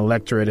American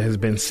electorate has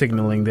been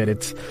signaling that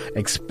it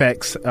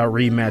expects a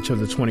rematch of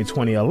the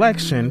 2020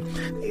 election.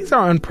 These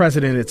are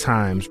unprecedented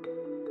times.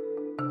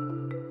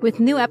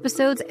 With new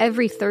episodes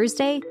every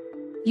Thursday,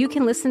 you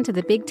can listen to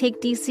The Big Take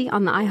DC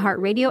on the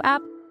iHeartRadio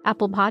app,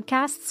 Apple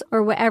Podcasts,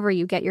 or wherever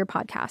you get your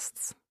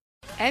podcasts.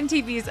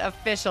 MTV's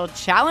official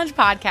Challenge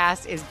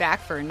podcast is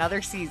back for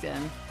another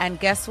season. And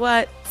guess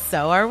what?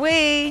 So are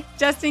we.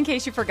 Just in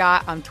case you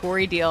forgot, I'm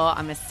Tori Deal.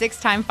 I'm a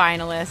 6-time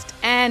finalist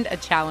and a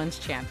Challenge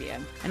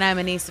champion. And I'm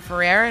Anissa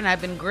Ferreira, and I've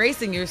been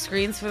gracing your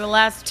screens for the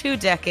last 2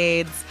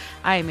 decades.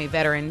 I am a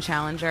veteran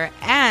challenger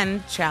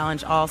and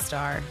Challenge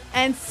All-Star.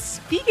 And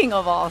speaking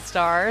of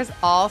All-Stars,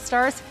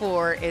 All-Stars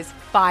 4 is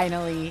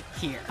finally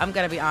here. I'm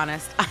going to be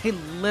honest. I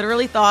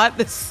literally thought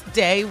this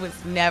day was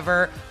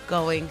never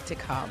going to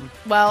come.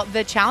 Well,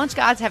 the Challenge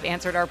gods have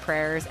answered our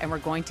prayers, and we're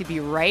going to be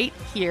right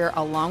here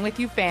along with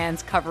you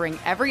fans covering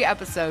every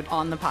episode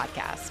on the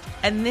podcast.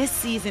 And this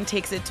season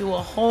takes it to a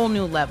whole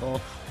new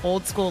level.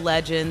 Old school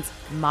legends,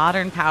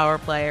 modern power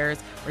players,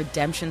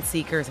 redemption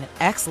seekers, and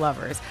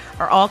ex-lovers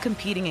are all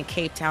competing in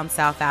Cape Town,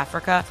 South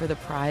Africa for the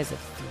prize of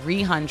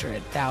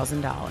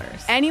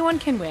 $300,000. Anyone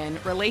can win,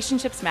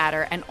 relationships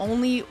matter, and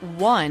only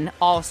one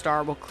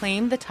All-Star will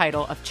claim the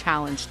title of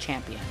Challenge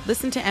champion.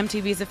 Listen to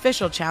MTV's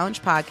official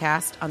Challenge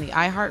podcast on the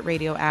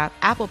iHeartRadio app,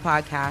 Apple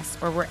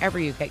Podcasts, or wherever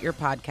you get your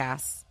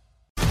podcasts.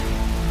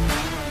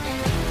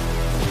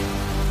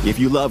 If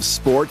you love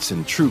sports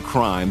and true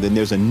crime, then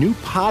there's a new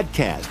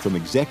podcast from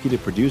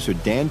executive producer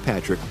Dan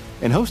Patrick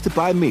and hosted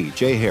by me,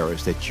 Jay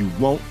Harris, that you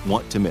won't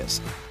want to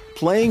miss.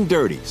 Playing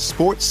Dirty: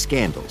 Sports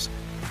Scandals.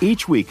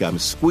 Each week, I'm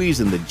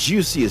squeezing the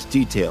juiciest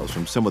details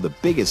from some of the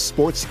biggest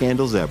sports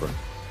scandals ever.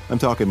 I'm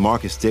talking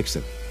Marcus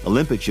Dixon,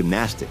 Olympic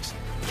gymnastics,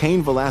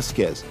 Cain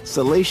Velasquez,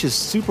 salacious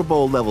Super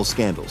Bowl-level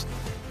scandals.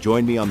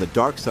 Join me on the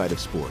dark side of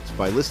sports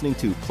by listening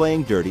to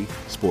Playing Dirty: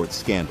 Sports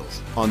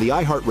Scandals on the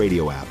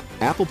iHeartRadio app,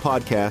 Apple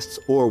Podcasts,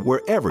 or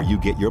wherever you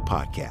get your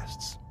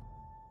podcasts.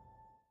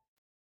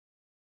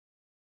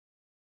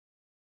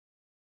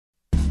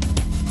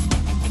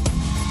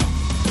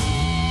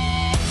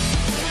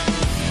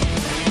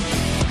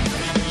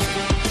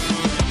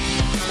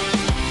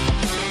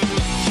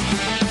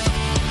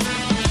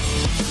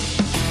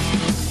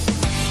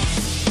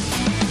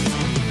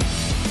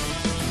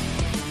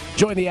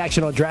 Join the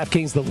action on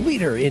DraftKings, the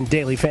leader in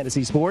daily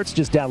fantasy sports.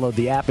 Just download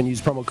the app and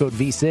use promo code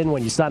VSIN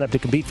when you sign up to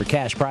compete for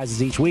cash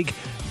prizes each week.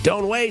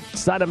 Don't wait.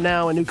 Sign up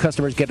now, and new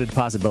customers get a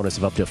deposit bonus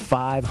of up to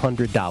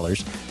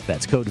 $500.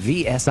 That's code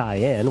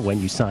VSIN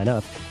when you sign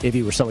up. If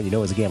you or someone you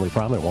know is a gambling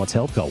problem and wants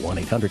help, call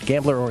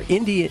 1-800-GAMBLER or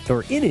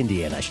in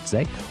Indiana, I should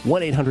say.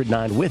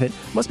 1-800-9-WITH-IT.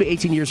 Must be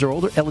 18 years or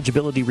older.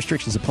 Eligibility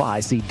restrictions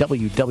apply. See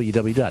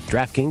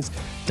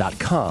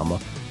www.draftkings.com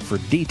for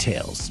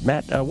details.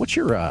 Matt, what's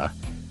your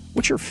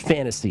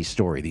fantasy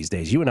story these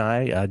days? You and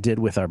I did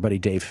with our buddy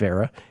Dave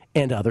Farah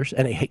and others,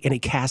 and a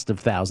cast of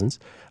thousands.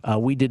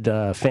 We did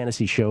a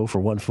fantasy show for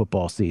one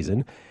football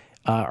season.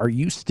 Are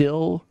you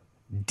still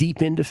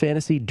deep into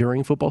fantasy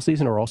during football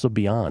season or also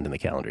beyond in the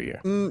calendar year?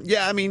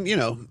 Yeah, I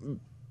mean,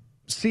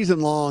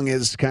 season long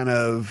is kind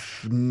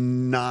of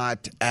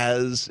not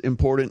as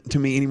important to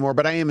me anymore,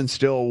 but I am in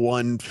still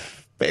one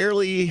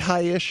fairly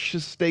high-ish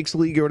stakes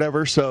league or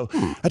whatever, so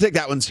I take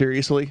that one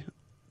seriously.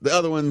 The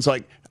other one's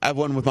like, I have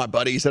one with my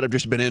buddies that I've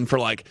just been in for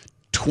like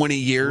 20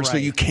 years, right. So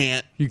you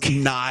cannot.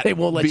 They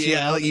won't let you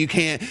out. Like you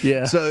can't.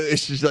 Yeah. So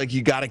it's just like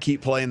you got to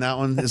keep playing that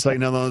one. It's like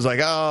another one's like,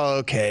 oh,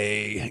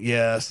 okay,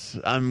 yes,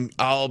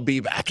 I'll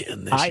be back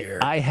in this year.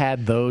 I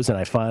had those and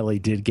I finally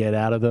did get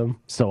out of them,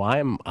 so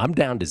I'm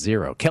down to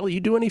 0. Kelly, you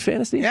do any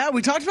fantasy? Yeah,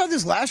 we talked about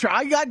this last year.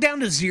 I got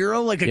down to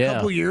 0 like a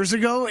couple years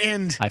ago,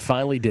 and I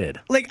finally did.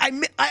 Like I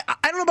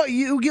don't know about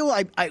you, Gil.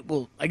 I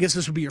guess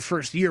this would be your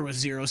first year with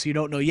 0, so you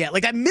don't know yet.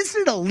 Like I missed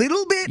it a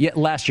little bit. Yeah,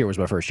 last year was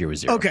my first year with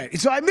 0. Okay,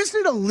 so I missed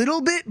it a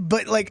little bit,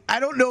 but like I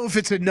don't know if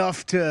it's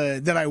enough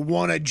that I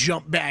want to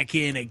jump back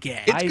in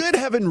again. It's good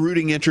having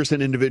rooting interest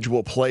in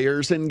individual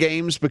players in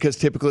games because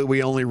typically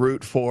we only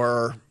root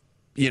for,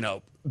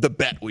 the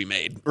bet we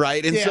made,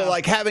 right? And so,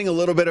 like, having a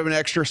little bit of an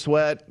extra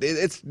sweat,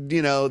 it's,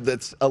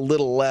 that's a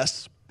little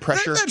less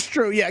pressure. That's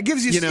true. Yeah, it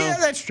gives you. Yeah,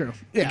 that's true.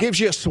 Yeah. It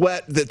gives you a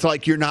sweat that's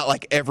like you're not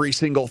like every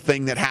single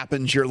thing that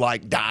happens you're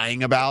like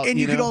dying about. And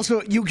you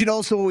could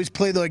also always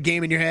play the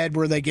game in your head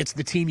where like it's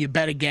the team you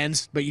bet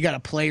against, but you got a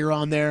player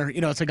on there.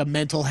 It's like a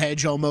mental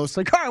hedge almost.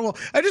 Like, all right, well,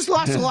 I just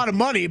lost a lot of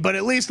money, but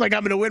at least like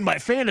I'm going to win my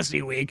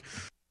fantasy week.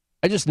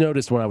 I just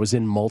noticed when I was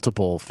in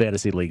multiple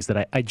fantasy leagues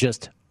that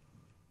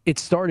it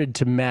started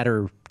to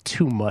matter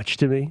too much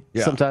to me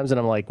sometimes, and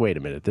I'm like, wait a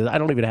minute, I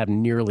don't even have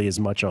nearly as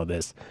much on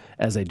this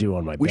as I do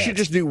on my bets. We should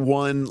just do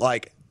one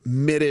like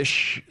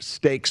mid-ish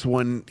stakes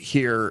one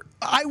here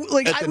at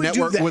the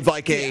network with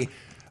like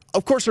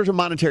of course there's a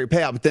monetary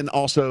payout, but then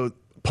also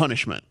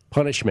punishment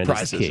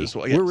is key. As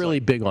well. We're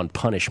really big on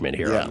punishment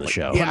here on the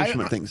show.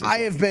 Things. I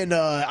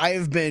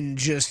have been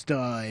just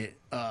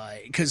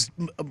because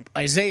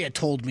Isaiah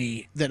told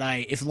me that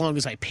as long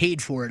as I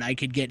paid for it, I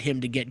could get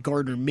him to get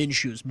Gardner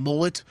Minshew's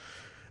mullet.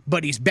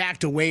 But he's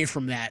backed away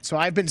from that. So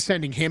I've been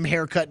sending him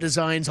haircut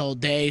designs all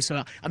day.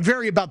 So I'm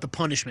very about the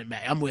punishment,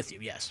 Matt. I'm with you,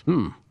 yes.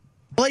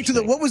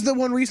 What was the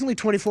one recently,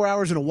 24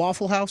 Hours in a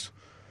Waffle House?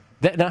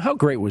 Now, how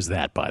great was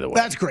that, by the way?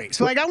 That's great.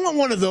 So, I want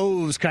one of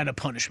those kind of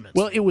punishments.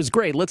 Well, it was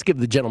great. Let's give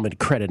the gentleman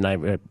credit.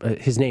 And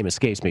his name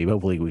escapes me.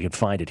 Hopefully we can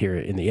find it here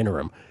in the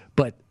interim.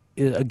 But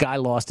a guy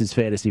lost his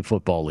fantasy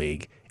football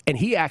league. And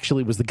he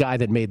actually was the guy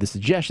that made the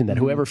suggestion that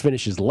whoever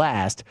finishes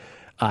last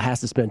has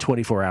to spend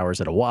 24 hours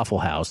at a Waffle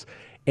House.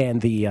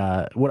 And the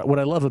what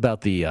I love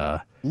about Lee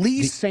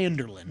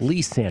Sanderlin.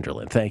 Lee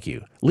Sanderlin, thank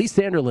you. Lee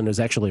Sanderlin is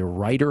actually a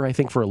writer, I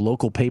think, for a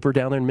local paper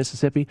down there in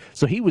Mississippi.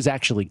 So he was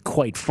actually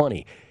quite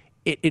funny.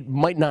 It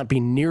might not be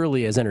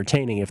nearly as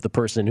entertaining if the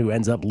person who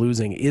ends up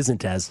losing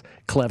isn't as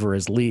clever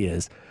as Lee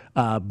is.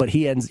 But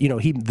he ends,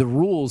 the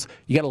rules,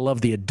 you got to love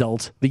the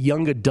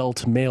young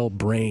adult male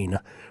brain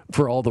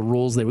for all the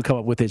rules they would come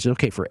up with. It's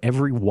okay, for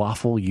every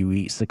waffle you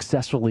eat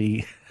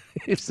successfully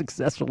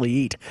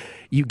eat,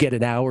 you get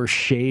an hour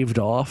shaved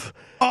off.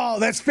 Oh,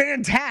 that's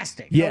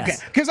fantastic. Yes.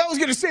 Okay. Because I was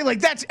going to say, like,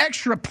 that's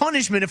extra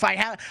punishment if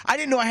I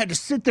didn't know I had to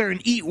sit there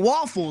and eat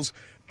waffles,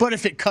 but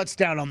if it cuts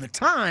down on the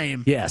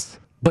time. Yes.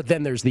 But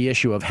then there's the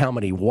issue of how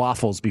many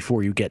waffles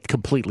before you get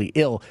completely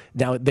ill.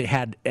 Now, they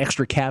had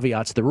extra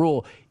caveats to the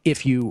rule.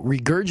 If you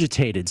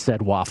regurgitated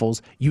said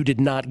waffles, you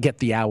did not get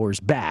the hours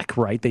back,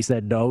 right? They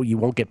said, no, you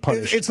won't get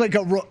punished. It's like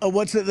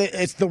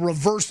it's the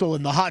reversal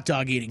in the hot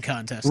dog eating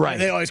contest. Right.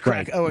 They always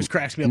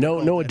cracks me up.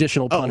 No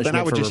additional punishment. Then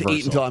I would for just reversal.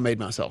 eat until I made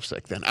myself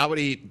sick. Then I would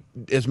eat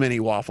as many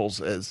waffles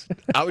as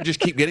I would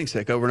just keep getting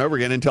sick over and over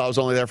again until I was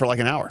only there for like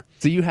an hour.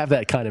 So you have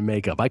that kind of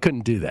makeup. I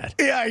couldn't do that.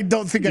 Yeah, I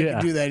don't think I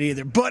could do that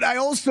either. But I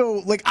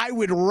also, I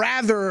would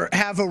rather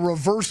have a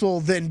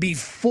reversal than be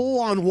full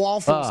on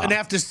waffles and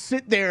have to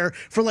sit there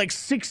for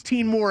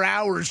 16 more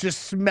hours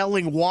just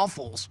smelling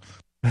waffles.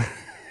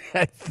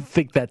 I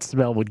think that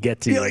smell would get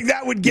to you. Yeah,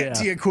 that would get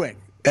to you quick.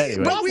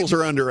 Anyway, waffles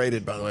are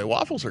underrated, by the way.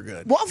 Waffles are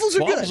good.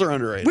 Waffles are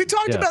underrated. We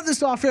talked about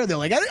this off air,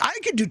 though. I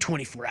could do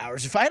 24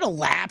 hours if I had a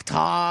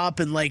laptop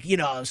and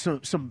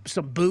some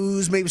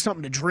booze, maybe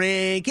something to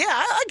drink. Yeah,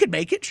 I could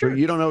make it. Sure.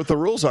 You don't know what the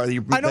rules are. They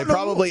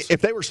probably, if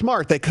they were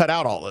smart, they cut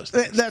out all this.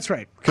 That's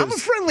right. I'm a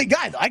friendly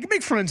guy, though. I can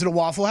make friends at a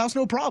Waffle House,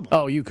 no problem.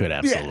 Oh, you could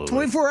absolutely. Yeah,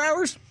 24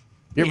 hours.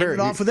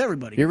 You're off with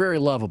everybody. You're very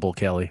lovable,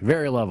 Kelly.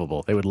 Very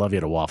lovable. They would love you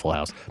at a Waffle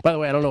House. By the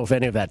way, I don't know if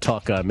any of that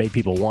talk made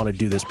people want to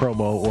do this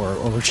promo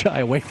or shy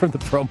away from the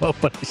promo,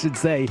 but I should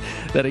say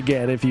that,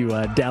 again, if you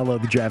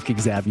download the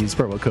DraftKings app, use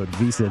promo code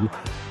VSiN,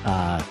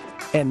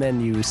 and then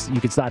you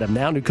can sign up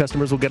now. New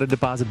customers will get a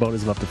deposit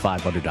bonus of up to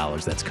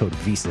 $500. That's code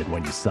VSiN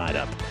when you sign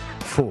up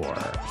for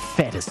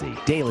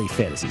daily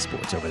fantasy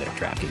sports over there at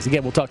DraftKings.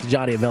 Again, we'll talk to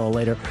Johnny Avello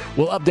later.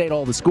 We'll update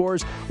all the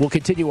scores. We'll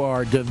continue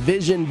our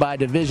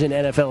division-by-division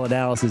NFL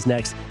analysis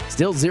next.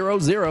 Still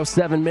 0-0,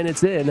 7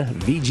 minutes in.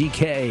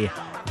 VGK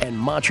and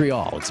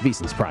Montreal. It's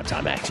VSiN's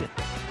primetime action.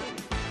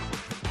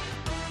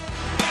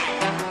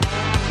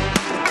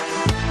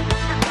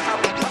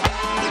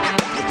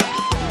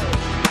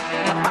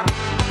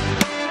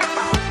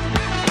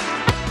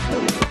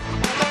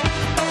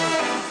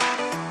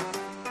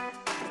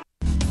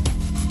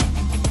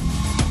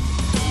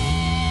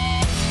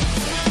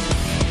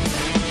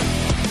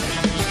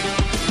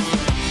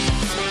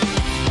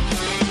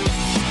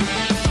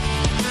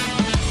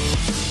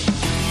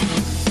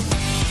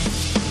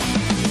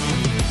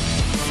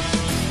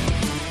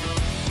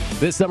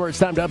 This summer, it's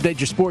time to update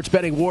your sports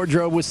betting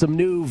wardrobe with some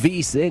new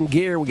VSiN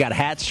gear. We got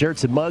hats,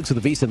 shirts, and mugs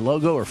with the VSiN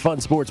logo or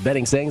fun sports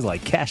betting sayings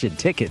like cash and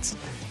tickets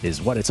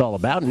is what it's all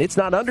about. And it's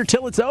not under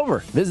till it's over.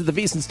 Visit the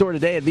VSiN store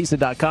today at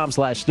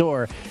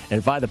VSiN.com/store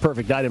and find the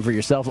perfect item for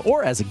yourself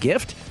or as a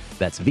gift.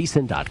 That's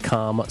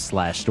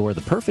VSiN.com/store.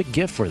 The perfect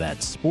gift for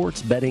that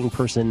sports betting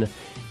person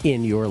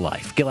in your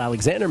life. Gil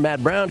Alexander,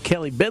 Matt Brown,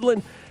 Kelly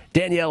Bidlin,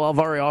 Danielle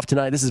Alvari off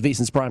tonight. This is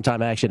VSiN's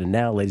primetime action. And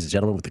now, ladies and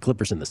gentlemen, with the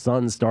Clippers and the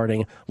Suns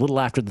starting a little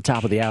after the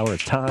top of the hour,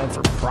 it's time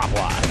for Prop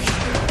Live.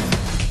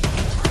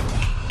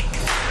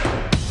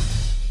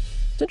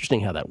 It's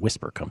interesting how that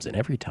whisper comes in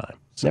every time.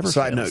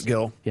 Side note,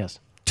 Gil. Yes.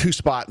 two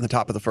spot in the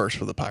top of the first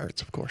for the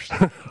Pirates, of course.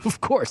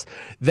 Of course.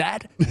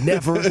 That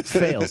never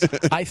fails.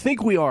 I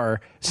think we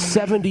are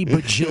 70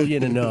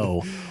 bajillion and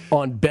 0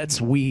 on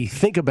bets we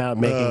think about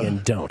making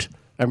and don't.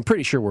 I'm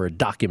pretty sure we're a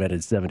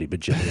documented 70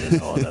 bajillion and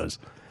 0 on those.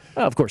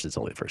 Of course, it's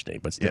only the first name,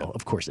 but still,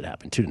 of course it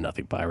happened.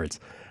 2-0 Pirates.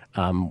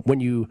 What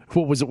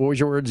was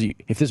your words?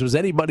 If this was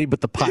anybody but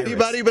the Pirates.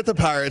 Anybody but the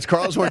Pirates.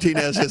 Carlos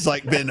Martinez has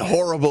been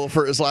horrible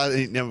for his last,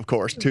 of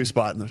course, two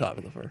spot in the top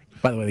of the first.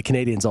 By the way, the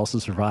Canadians also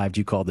survived,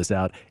 you called this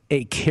out,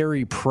 a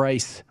Carey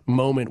Price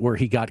moment where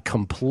he got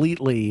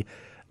completely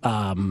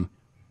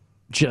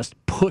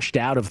just pushed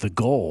out of the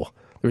goal.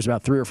 There was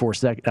about 3 or 4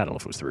 seconds. I don't know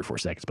if it was 3 or 4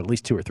 seconds, but at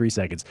least 2 or 3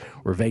 seconds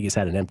where Vegas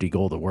had an empty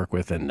goal to work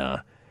with and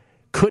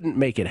couldn't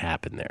make it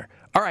happen there.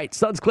 All right,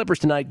 Suns Clippers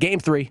tonight, Game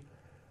 3.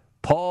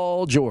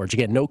 Paul George.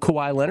 Again, no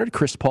Kawhi Leonard.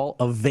 Chris Paul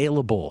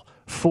available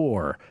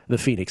for the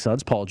Phoenix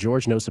Suns. Paul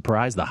George, no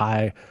surprise. The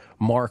high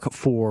mark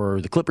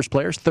for the Clippers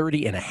players,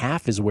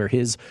 30.5 is where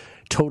his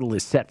total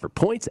is set for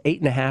points,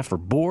 8.5 for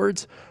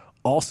boards.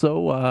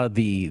 Also,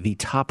 the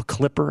top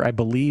Clipper, I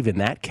believe, in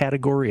that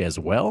category as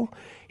well.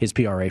 His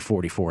PRA,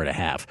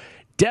 44.5.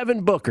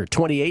 Devin Booker,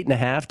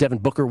 28.5. Devin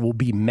Booker will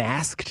be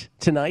masked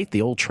tonight,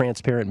 the old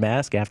transparent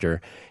mask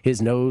after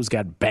his nose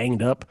got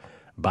banged up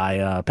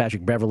by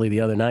Patrick Beverley the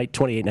other night.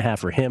 28.5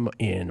 for him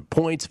in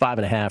points,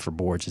 5.5 for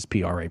boards. His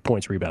PRA,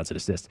 points, rebounds, and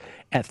assists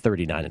at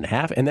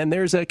 39.5. And then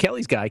there's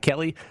Kelly's guy.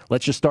 Kelly,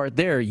 let's just start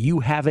there.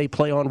 You have a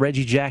play on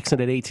Reggie Jackson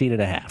at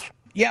 18.5.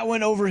 Yeah, I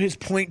went over his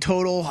point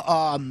total.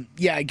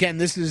 Again,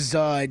 this is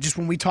just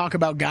when we talk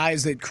about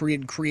guys that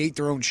create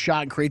their own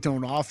shot, create their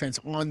own offense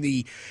on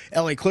the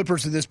LA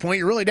Clippers at this point,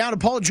 you're really down to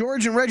Paul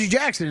George and Reggie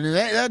Jackson.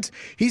 And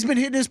he's been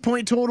hitting his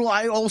point total.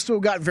 I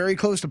also got very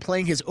close to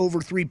playing his over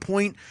 3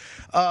 point,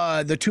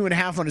 the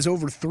 2.5 on his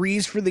over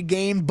threes for the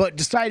game, but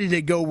decided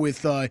to go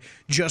with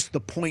just the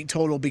point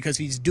total because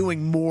he's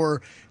doing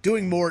more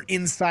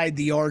inside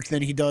the arc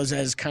than he does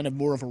as kind of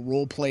more of a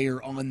role player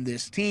on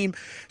this team.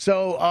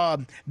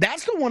 So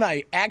that's the one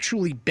I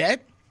actually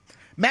bet.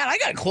 Matt, I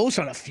got close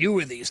on a few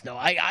of these, though.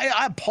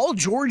 I Paul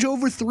George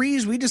over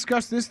threes. We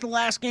discussed this the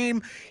last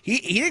game. He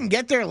didn't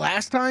get there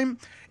last time,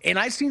 and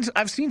I've seen some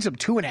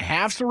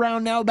 2.5s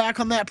around now back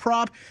on that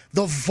prop.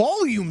 The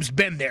volume's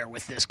been there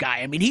with this guy.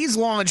 I mean, he's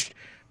launched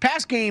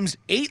past games,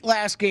 8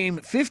 last game,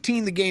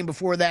 15 the game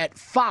before that,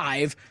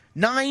 5,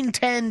 9,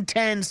 10,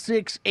 10,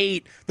 6,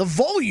 8. The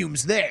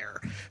volume's there.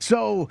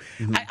 So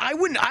I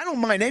don't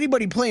mind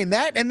anybody playing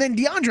that. And then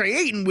DeAndre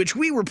Ayton, which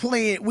we've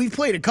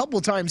played a couple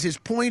of times, his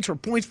points or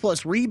points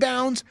plus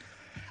rebounds.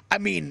 I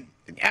mean,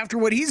 after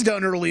what he's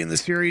done early in the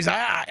series,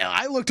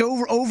 I looked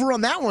over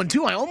on that one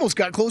too. I almost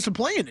got close to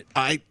playing it.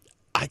 I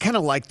kind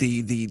of like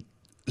the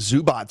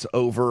Zubats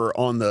over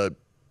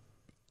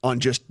on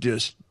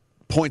just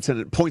points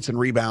and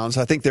rebounds.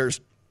 I think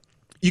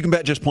you can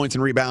bet just points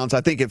and rebounds. I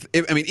think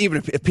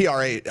even if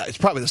PRA, it's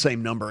probably the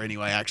same number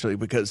anyway, actually,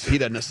 because he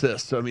doesn't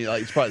assist. So, I mean,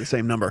 it's probably the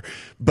same number.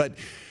 But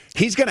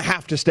he's going to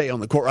have to stay on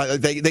the court.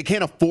 They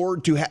can't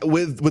afford to,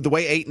 with the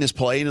way Ayton is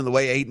playing and the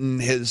way Ayton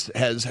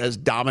has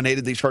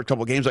dominated these first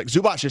couple of games. Like,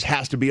 Zubac just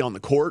has to be on the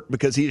court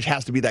because he just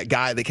has to be that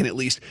guy that can at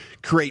least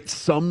create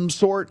some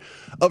sort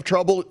of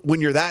trouble. When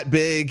you're that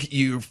big,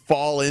 you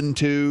fall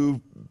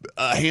into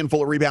a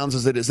handful of rebounds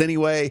as it is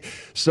anyway.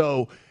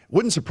 So,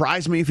 wouldn't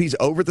surprise me if he's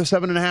over the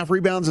 7.5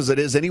 rebounds as it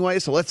is anyway.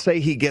 So let's say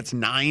he gets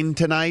 9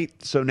 tonight.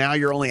 So now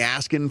you're only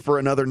asking for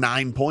another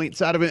 9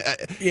 points out of it.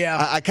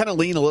 Yeah, I kind of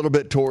lean a little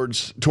bit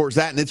towards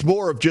that, and it's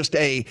more of just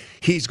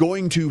he's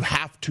going to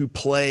have to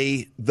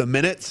play the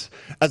minutes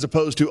as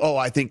opposed to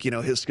I think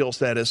his skill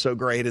set is so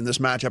great and this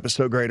matchup is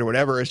so great or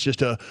whatever. It's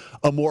just a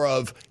more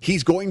of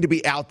he's going to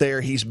be out there.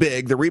 He's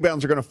big. The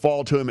rebounds are going to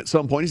fall to him at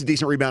some point. He's a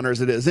decent rebounder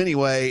as it is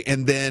anyway,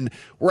 and then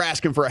we're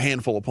asking for a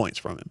handful of points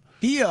from him.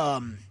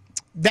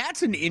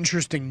 That's an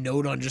interesting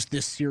note on just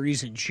this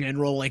series in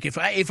general. Like if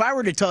I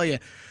were to tell you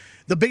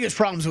the biggest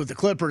problems with the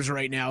Clippers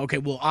right now, okay,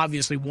 well,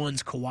 obviously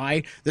one's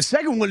Kawhi. The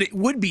second one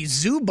would be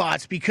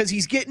Zubac because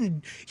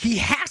he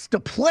has to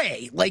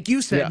play. Like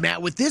you said,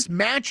 Matt, with this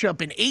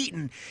matchup in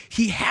Ayton,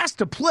 he has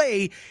to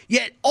play,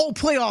 yet all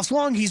playoffs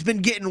long, he's been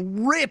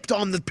getting ripped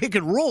on the pick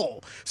and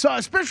roll. So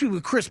especially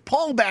with Chris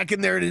Paul back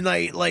in there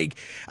tonight, like,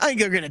 I think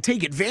they're going to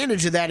take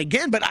advantage of that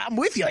again, but I'm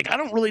with you. Like, I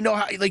don't really know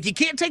how, like, you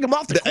can't take him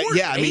off the court.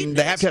 Yeah, I mean,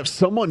 they have to have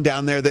someone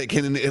down there that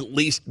can at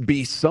least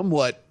be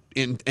somewhat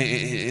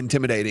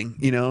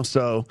intimidating,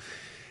 so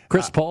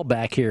Chris Paul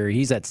back here,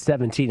 he's at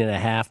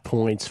 17.5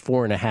 points,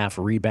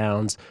 4.5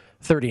 rebounds,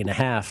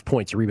 30.5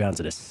 points,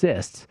 rebounds, and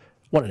assists,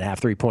 1.5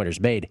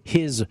 3-pointers made.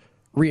 His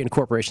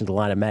reincorporation to the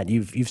lineup, Matt,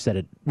 you've said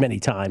it many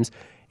times,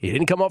 he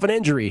didn't come off an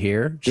injury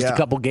here, just a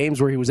couple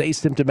games where he was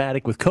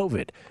asymptomatic with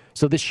COVID.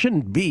 So this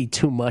shouldn't be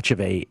too much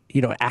of a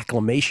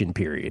acclimation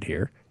period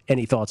here.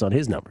 Any thoughts on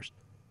his numbers?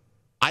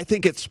 I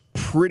think it's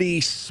pretty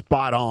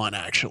spot on,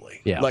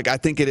 actually. Yeah. Like, I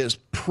think it is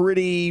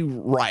pretty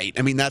right.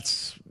 I mean,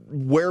 that's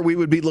where we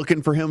would be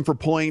looking for him for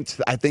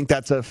points. I think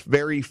that's a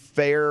very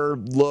fair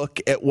look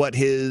at what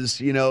his,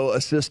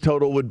 assist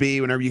total would be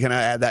whenever you kind of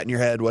add that in your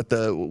head, what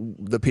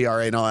the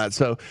PRA and all that.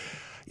 So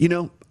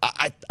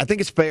I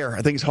think it's fair.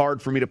 I think it's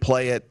hard for me to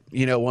play it,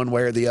 one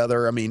way or the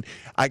other. I mean,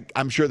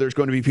 I'm sure there's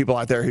going to be people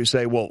out there who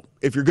say, well,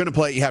 if you're going to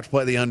play it, you have to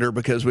play the under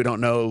because we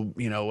don't know,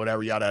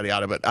 whatever, yada, yada,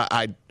 yada. But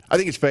I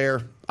think it's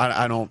fair.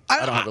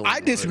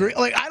 I disagree.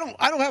 Like I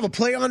don't have a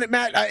play on it,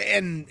 Matt.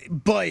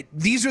 But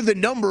these are the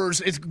numbers.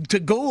 It's to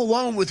go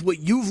along with what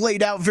you've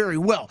laid out very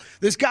well.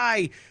 This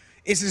guy,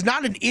 this is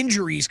not an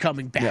injury he's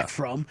coming back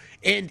from,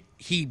 and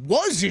he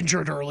was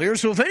injured earlier.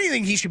 So if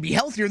anything, he should be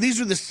healthier. These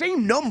are the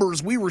same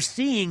numbers we were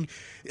seeing,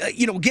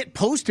 get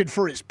posted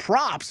for his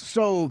props.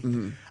 So.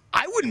 Mm-hmm.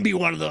 I wouldn't be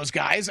one of those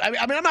guys. I mean,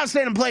 I'm not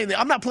saying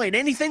I'm not playing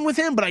anything with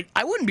him, but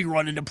I wouldn't be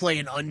running to play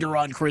an under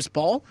on Chris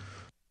Paul.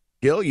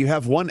 Gil, you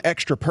have one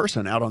extra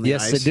person out on the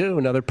ice. Yes, I do.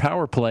 Another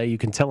power play. You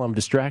can tell I'm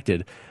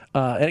distracted.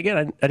 And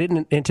again, I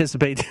didn't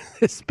anticipate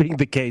this being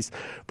the case.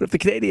 But if the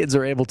Canadians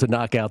are able to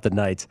knock out the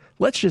Knights,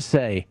 let's just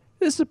say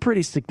this is a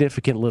pretty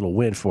significant little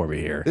win for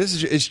me here. So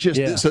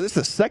this is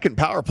the second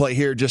power play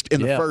here just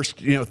in the first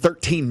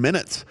 13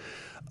 minutes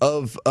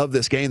of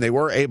this game. They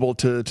were able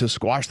to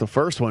squash the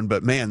first one.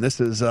 But, man, this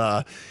is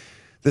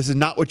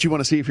not what you want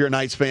to see if you're a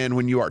Knights fan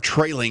when you are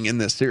trailing in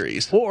this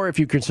series. Or if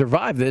you can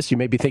survive this, you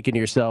may be thinking to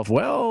yourself,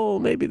 well,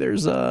 maybe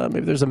there's a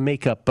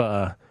makeup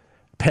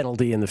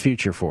penalty in the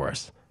future for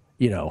us.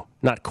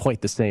 Not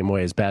quite the same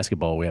way as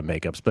basketball we have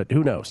makeups, but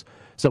who knows?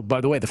 So,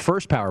 by the way, the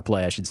first power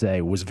play, I should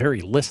say, was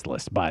very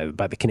listless by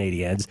the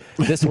Canadiens.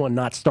 This one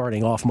not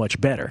starting off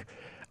much better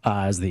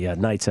as the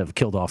Knights have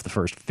killed off the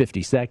first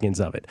 50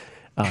 seconds of it.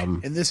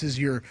 And this is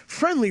your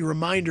friendly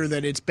reminder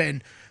that it's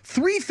been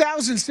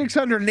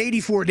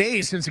 3,684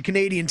 days since a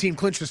Canadian team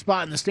clinched a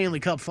spot in the Stanley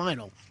Cup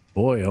final.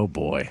 Boy, oh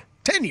boy.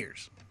 10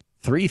 years.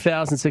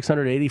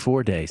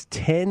 3,684 days.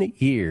 10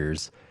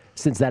 years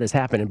since that has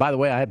happened. And by the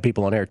way, I had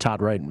people on air.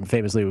 Todd Wright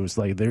famously was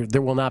like,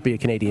 there will not be a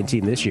Canadian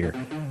team this year.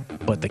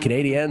 But the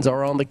Canadiens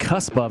are on the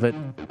cusp of it.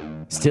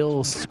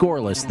 Still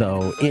scoreless,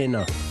 though,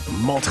 in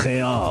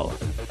Montreal.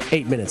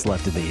 8 minutes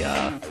left in the...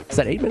 is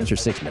that 8 minutes or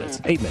 6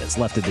 minutes? 8 minutes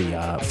left in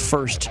the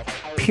first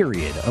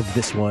period of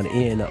this one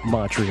in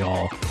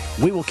Montreal.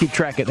 We will keep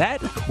track of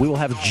that. We will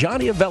have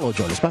Johnny Avello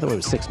join us. By the way, it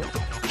was 6 minutes.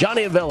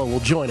 Johnny Avello will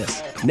join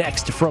us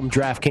next from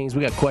DraftKings.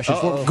 We got questions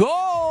for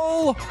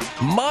Goal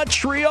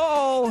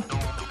Montreal.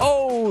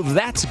 Oh,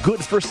 that's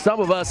good for some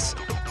of us.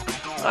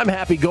 I'm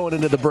happy going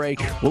into the break.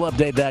 We'll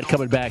update that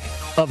coming back.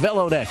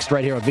 Avello next,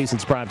 right here on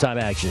VSiN's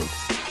Primetime Action.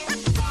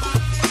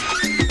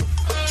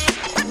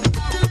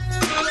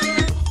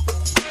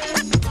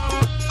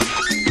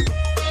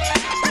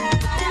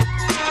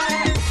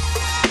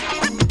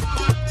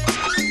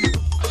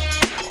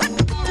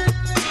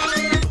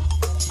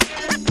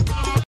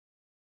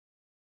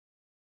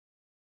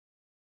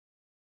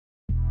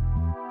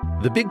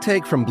 The Big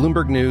Take from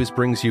Bloomberg News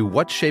brings you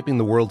what's shaping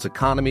the world's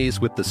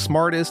economies with the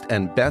smartest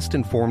and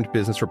best-informed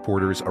business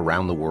reporters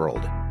around the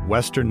world.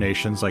 Western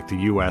nations like the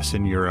U.S.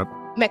 and Europe.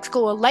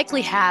 Mexico will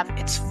likely have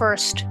its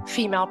first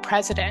female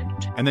president.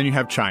 And then you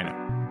have China.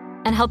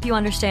 And help you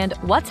understand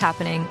what's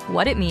happening,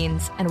 what it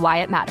means, and why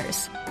it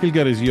matters. He'll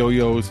get his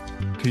yo-yos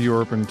to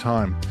Europe in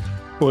time.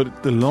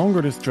 But the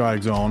longer this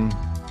drags on,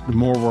 the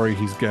more worry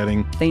he's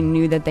getting. They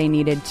knew that they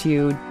needed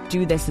to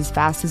do this as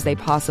fast as they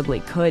possibly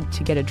could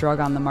to get a drug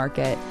on the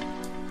market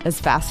as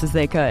fast as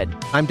they could.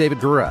 I'm David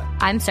Gura.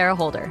 I'm Sarah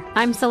Holder.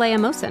 I'm Saleha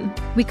Mohsin.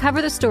 We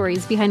cover the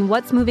stories behind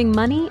what's moving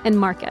money and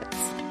markets.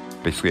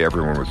 Basically,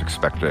 everyone was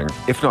expecting,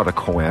 if not a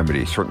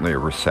calamity, certainly a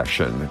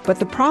recession. But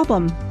the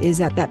problem is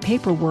that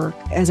paperwork,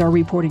 as our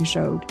reporting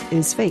showed,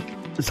 is fake.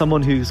 As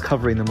someone who's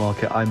covering the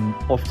market, I'm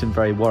often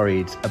very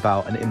worried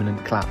about an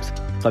imminent collapse.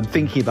 So I'm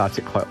thinking about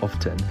it quite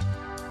often.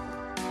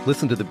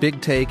 Listen to The Big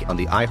Take on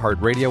the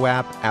iHeartRadio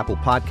app, Apple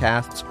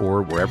Podcasts,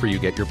 or wherever you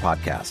get your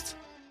podcasts.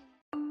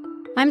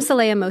 I'm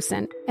Saleha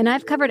Mohsin, and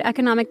I've covered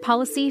economic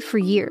policy for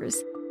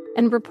years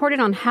and reported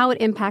on how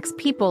it impacts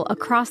people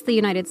across the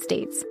United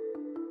States.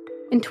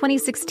 In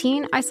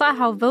 2016, I saw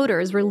how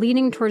voters were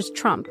leaning towards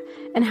Trump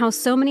and how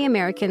so many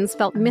Americans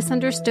felt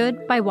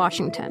misunderstood by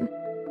Washington.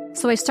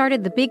 So I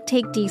started The Big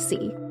Take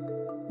DC.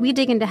 We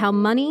dig into how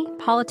money,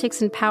 politics,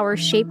 and power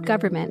shape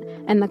government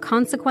and the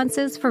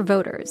consequences for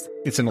voters.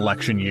 It's an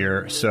election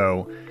year,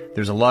 so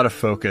there's a lot of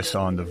focus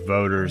on the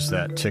voters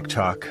that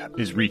TikTok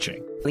is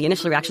reaching. The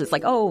initial reaction is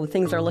like, oh,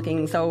 things are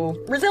looking so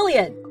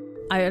resilient.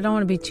 I don't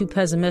want to be too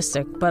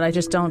pessimistic, but I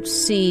just don't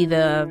see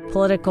the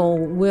political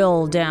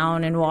will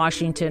down in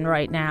Washington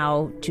right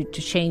now to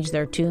change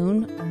their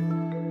tune.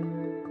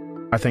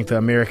 I think the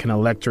American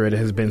electorate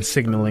has been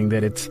signaling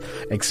that it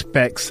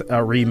expects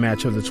a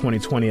rematch of the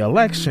 2020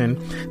 election.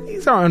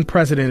 These are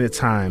unprecedented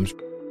times.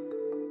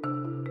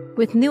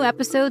 With new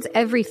episodes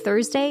every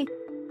Thursday,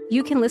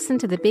 you can listen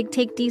to The Big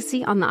Take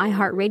DC on the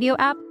iHeartRadio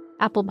app,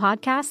 Apple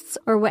Podcasts,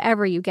 or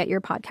wherever you get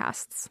your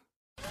podcasts.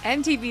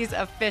 MTV's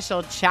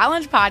official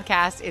Challenge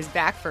podcast is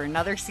back for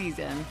another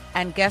season.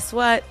 And guess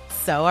what?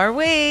 So are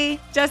we.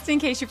 Just in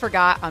case you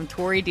forgot, I'm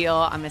Tori Deal.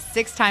 I'm a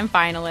 6-time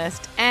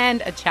finalist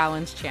and a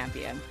Challenge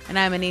champion. And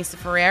I'm Anissa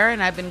Ferreira,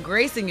 and I've been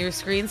gracing your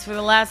screens for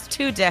the last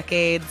 2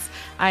 decades.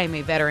 I am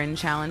a veteran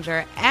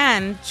challenger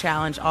and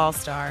Challenge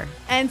All-Star.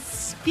 And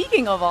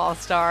speaking of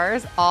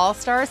All-Stars,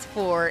 All-Stars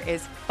 4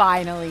 is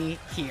finally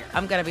here.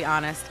 I'm going to be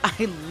honest.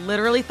 I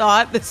literally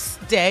thought this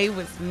day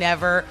was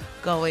never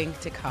going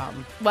to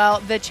come.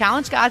 Well, the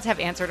Challenge gods have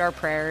answered our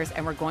prayers,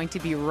 and we're going to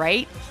be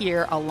right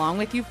here along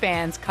with you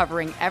fans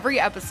covering every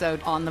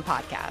episode on the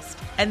podcast.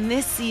 And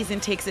this season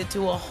takes it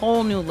to a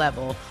whole new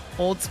level.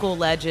 Old school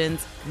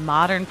legends,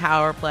 modern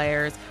power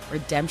players,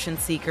 redemption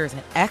seekers,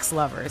 and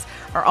ex-lovers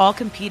are all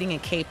competing in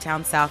Cape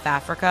Town, South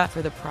Africa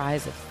for the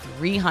prize of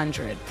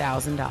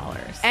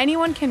 $300,000.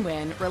 Anyone can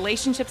win,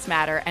 relationships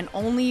matter, and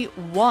only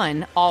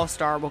one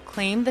All-Star will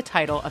claim the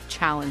title of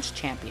Challenge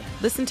champion.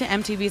 Listen to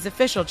MTV's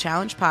official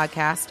Challenge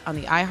podcast on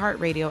the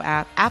iHeartRadio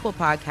app, Apple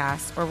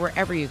Podcasts, or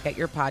wherever you get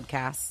your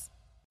podcasts.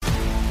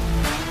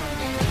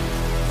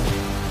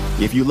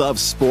 If you love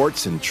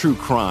sports and true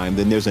crime,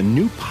 then there's a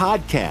new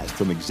podcast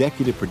from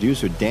executive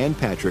producer Dan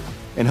Patrick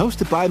and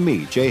hosted by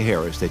me, Jay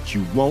Harris, that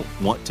you won't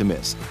want to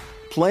miss.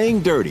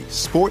 Playing Dirty: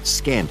 Sports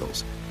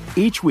Scandals.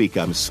 Each week,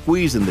 I'm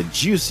squeezing the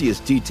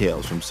juiciest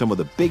details from some of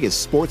the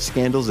biggest sports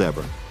scandals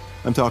ever.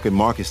 I'm talking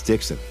Marcus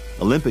Dixon,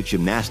 Olympic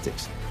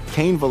gymnastics,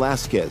 Cain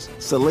Velasquez,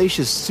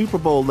 salacious Super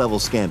Bowl-level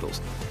scandals.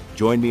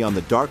 Join me on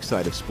the dark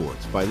side of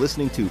sports by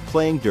listening to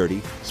Playing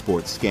Dirty: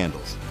 Sports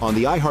Scandals on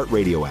the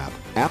iHeartRadio app,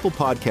 Apple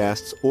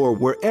Podcasts, or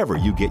wherever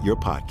you get your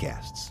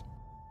podcasts.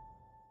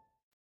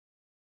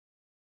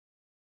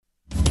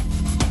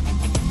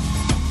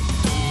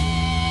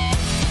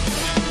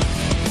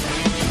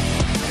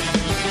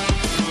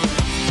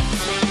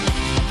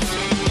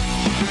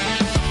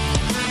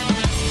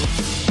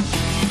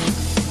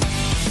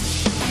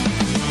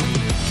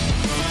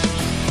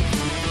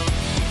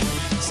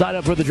 Sign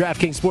up for the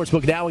DraftKings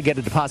Sportsbook now and get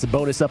a deposit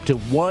bonus up to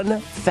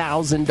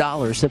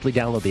 $1,000. Simply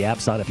download the app,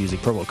 sign up using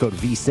promo code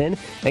VSIN,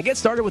 and get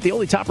started with the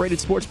only top-rated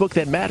sportsbook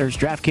that matters.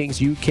 DraftKings,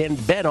 you can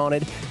bet on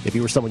it. If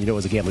you or someone you know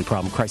has a gambling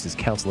problem, crisis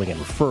counseling and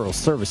referral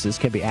services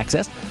can be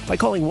accessed by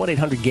calling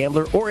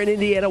 1-800-GAMBLER or in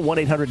Indiana,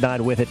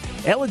 1-800-9-WITH-IT.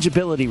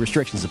 Eligibility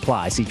restrictions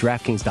apply. See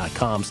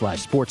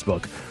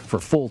DraftKings.com/sportsbook for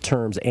full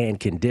terms and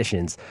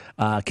conditions.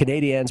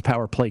 Canadiens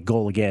power play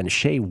goal again.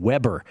 Shea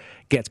Weber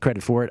gets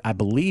credit for it. I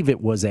believe it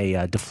was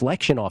a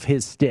deflection off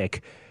his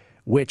stick,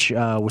 which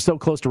was so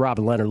close to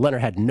Robin Leonard.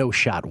 Leonard had no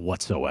shot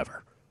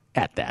whatsoever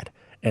at that.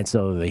 And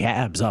so the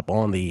Habs up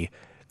on the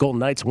Golden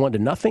Knights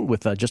 1-0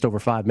 with just over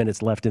 5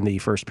 minutes left in the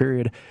first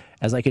period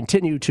as I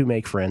continue to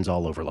make friends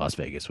all over Las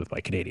Vegas with my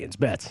Canadiens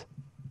bets.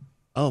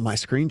 Oh, my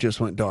screen just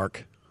went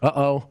dark.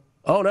 Uh-oh.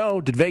 Oh, no.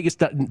 Did Vegas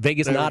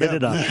knotted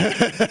it up.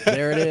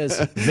 There it is.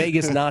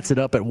 Vegas knots it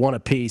up at 1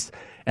 apiece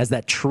as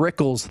that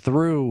trickles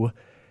through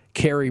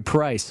Carey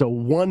Price. So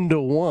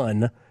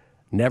 1-1.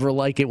 Never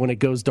like it when it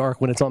goes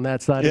dark when it's on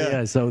that side.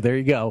 Yeah. So there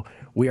you go.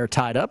 We are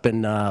tied up,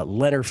 and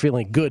Leonard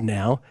feeling good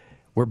now.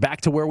 We're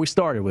back to where we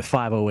started with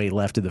 5:08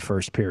 left in the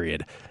first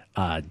period.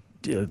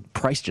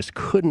 Price just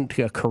couldn't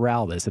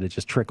corral this, and it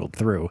just trickled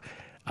through.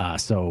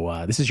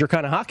 So this is your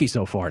kind of hockey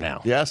so far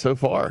now. Yeah, so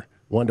far.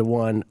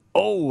 1-1.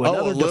 Oh,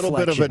 another a little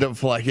bit of a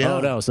deflection. Oh,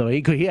 no. So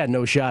he had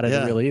no shot at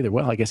it really either.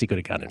 Well, I guess he could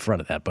have gotten in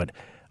front of that. But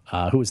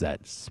who was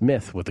that?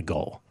 Smith with the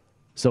goal.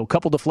 So a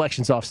couple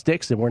deflections off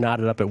sticks, and we're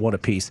knotted up at 1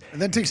 apiece.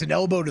 And then takes an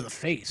elbow to the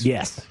face.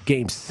 Yes.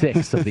 Game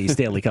 6 of the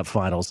Stanley Cup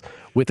Finals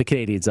with the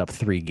Canadiens up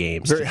 3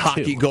 games. Very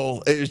hockey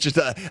goal. It was just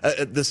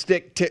the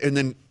stick and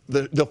then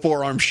the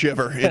forearm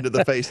shiver into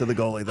the face of the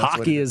goalie. That's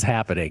hockey is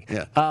happening.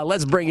 Yeah.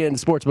 Let's bring in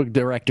Sportsbook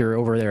Director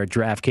over there at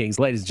DraftKings.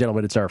 Ladies and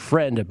gentlemen, it's our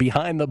friend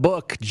behind the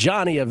book,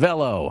 Johnny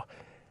Avello.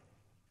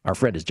 Our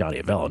friend is Johnny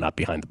Avello, not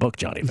behind the book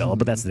Johnny Avello,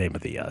 but that's the name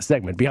of the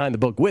segment, Behind the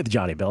Book with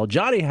Johnny Avello.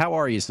 Johnny, how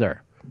are you,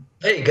 sir?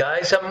 Hey,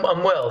 guys. I'm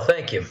well,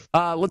 thank you.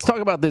 Let's talk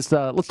about this.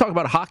 Let's talk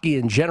about hockey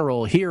in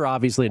general here,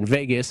 obviously, in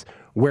Vegas,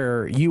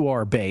 where you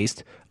are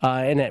based,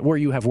 and where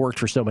you have worked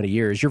for so many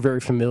years. You're very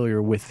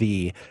familiar with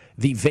the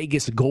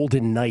Vegas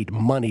Golden Knight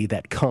money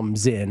that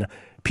comes in.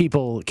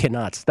 People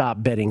cannot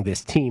stop betting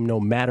this team, no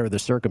matter the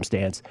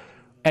circumstance.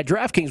 At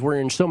DraftKings, we're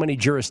in so many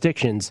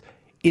jurisdictions.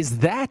 Is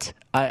that,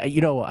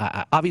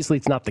 obviously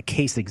it's not the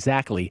case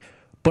exactly,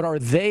 but are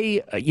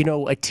they,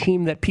 a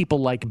team that people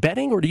like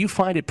betting, or do you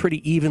find it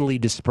pretty evenly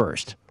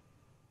dispersed?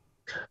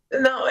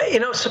 No,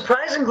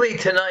 surprisingly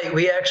tonight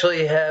we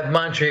actually have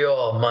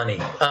Montreal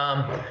money.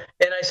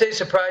 And I say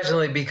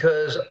surprisingly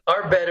because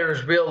our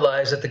bettors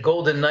realize that the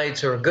Golden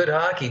Knights are a good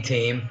hockey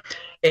team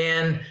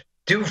and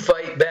do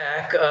fight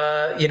back,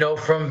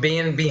 from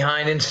being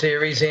behind in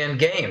series and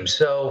games.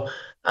 So,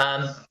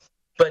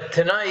 but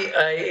tonight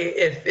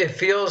it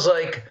feels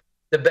like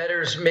the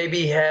bettors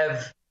maybe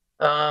have,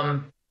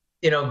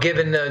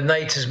 given the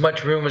Knights as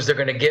much room as they're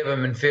going to give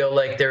them and feel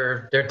like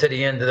they're to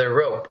the end of their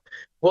rope.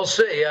 We'll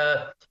see.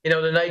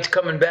 The Knights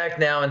coming back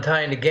now and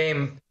tying the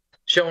game,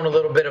 showing a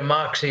little bit of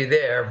moxie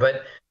there.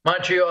 But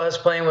Montreal is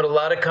playing with a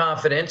lot of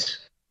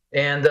confidence.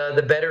 and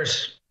the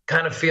bettors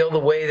kind of feel the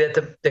way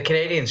that the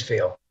Canadians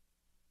feel.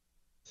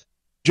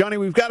 Johnny,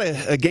 we've got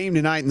a game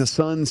tonight in the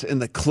Suns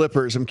and the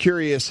Clippers. I'm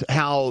curious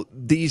how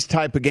these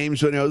type of games,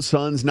 the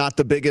Suns, not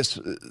the biggest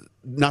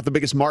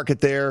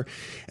market there,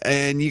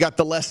 and you got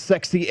the less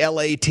sexy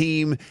LA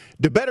team.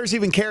 Do bettors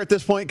even care at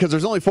this point? Because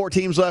there's only 4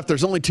 teams left.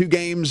 There's only 2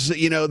 games,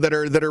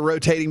 that are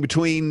rotating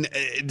between.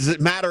 Does it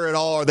matter at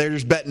all, or they're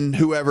just betting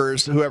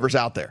whoever's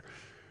out there?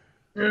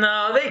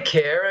 No, they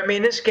care. I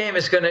mean, this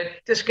game's going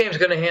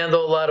to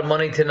handle a lot of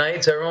money tonight.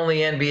 It's our only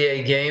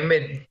NBA game.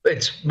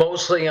 It's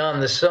mostly on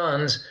the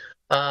Suns.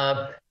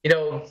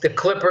 The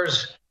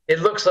Clippers, it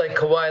looks like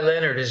Kawhi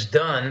Leonard is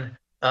done.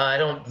 I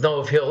don't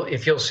know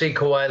if you'll see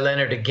Kawhi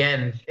Leonard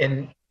again,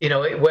 and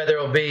whether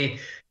it'll be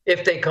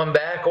if they come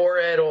back or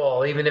at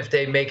all, even if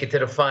they make it to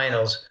the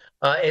finals.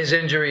 His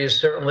injury is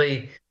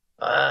certainly,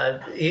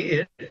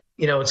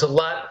 it's a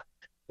lot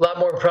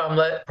more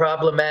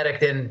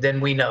problematic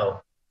than we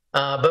know.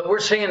 But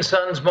we're seeing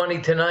Suns money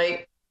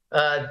tonight.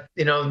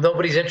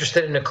 Nobody's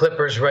interested in the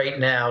Clippers right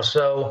now,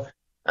 so.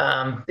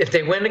 If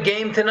they win the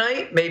game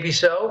tonight, maybe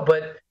so.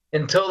 But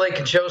until they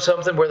can show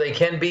something where they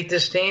can beat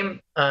this team,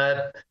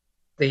 the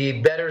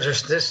bettors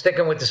are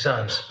sticking with the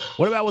Suns.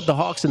 What about with the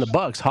Hawks and the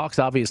Bucks? Hawks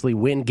obviously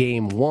win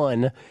game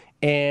 1,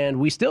 and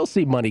we still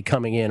see money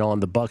coming in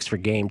on the Bucks for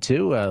game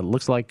 2.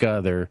 Looks like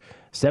they're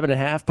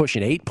 7.5,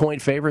 pushing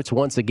 8-point favorites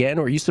once again.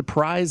 Are you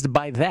surprised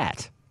by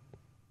that?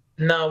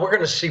 No, we're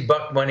going to see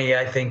Buck money,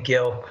 I think,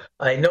 Gil.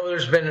 I know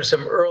there's been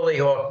some early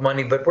Hawk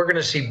money, but we're going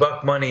to see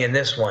Buck money in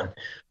this one.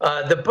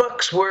 The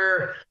Bucks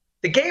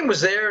the game was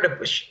there.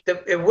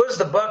 It was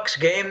the Bucks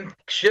game.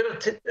 Should have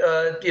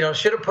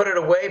put it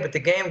away, but the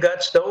game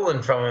got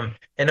stolen from them.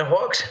 And the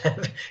Hawks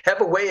have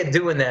a way of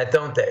doing that,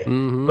 don't they?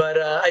 Mm-hmm. But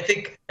I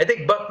think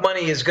Buck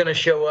money is going to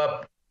show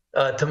up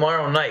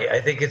tomorrow night.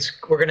 I think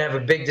we're going to have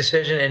a big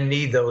decision and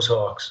need those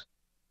Hawks.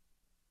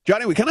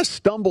 Johnny, we kind of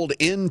stumbled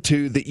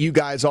into that you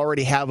guys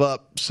already have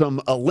up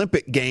some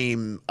Olympic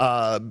game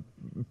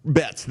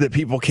bets that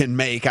people can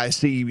make. I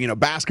see,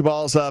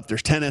 basketball's up.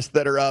 There's tennis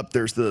that are up.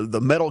 There's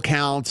the medal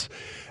counts,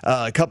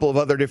 a couple of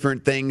other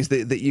different things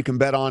that you can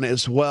bet on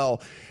as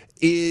well.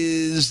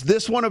 Is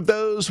this one of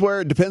those where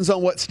it depends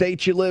on what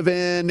state you live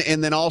in,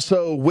 and then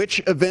also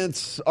which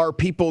events are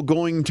people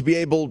going to be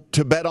able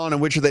to bet on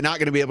and which are they not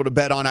going to be able to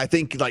bet on? I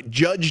think like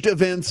judged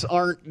events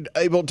aren't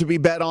able to be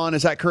bet on.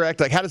 Is that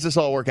correct? Like, how does this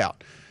all work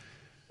out?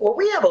 Well,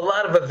 we have a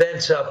lot of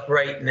events up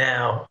right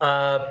now,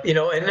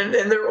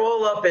 and they're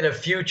all up in a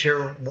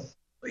future,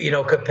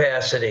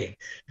 capacity.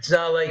 It's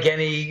not like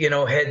any,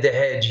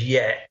 head-to-head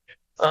yet.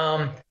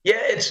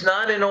 It's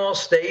not in all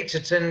states.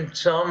 It's in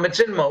some. It's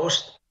in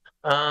most.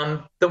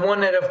 The one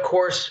that, of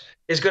course,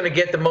 is going to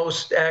get the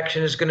most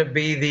action is going to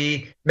be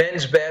the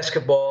men's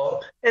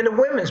basketball, and the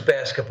women's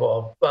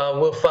basketball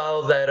will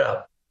follow that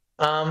up.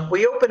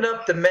 We opened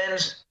up the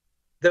men's.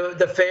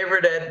 The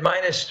favorite at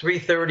minus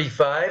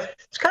 335.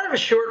 It's kind of a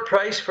short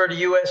price for the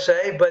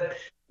USA, but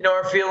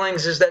our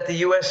feelings is that the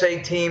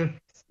USA team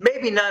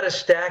maybe not as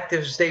stacked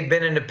as they've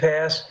been in the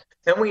past,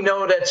 and we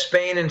know that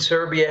Spain and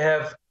Serbia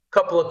have a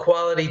couple of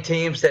quality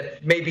teams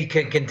that maybe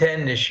can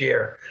contend this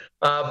year.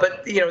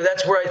 But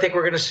that's where I think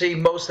we're going to see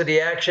most of the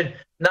action,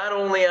 not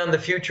only on the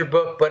future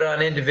book, but on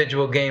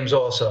individual games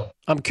also.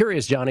 I'm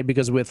curious, Johnny,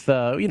 because with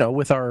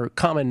our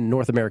common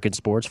North American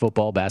sports,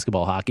 football,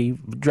 basketball, hockey,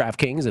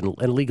 DraftKings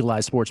and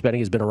legalized sports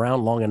betting has been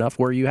around long enough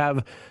where you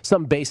have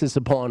some basis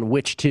upon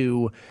which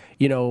to,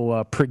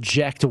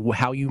 project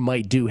how you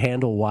might do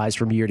handle-wise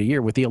from year to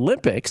year. With the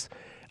Olympics,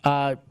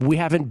 we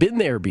haven't been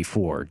there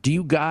before. Do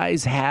you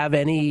guys have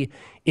any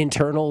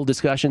internal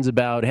discussions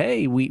about,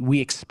 hey,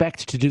 we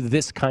expect to do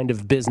this kind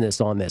of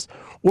business on this?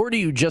 Or do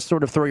you just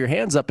sort of throw your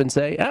hands up and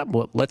say,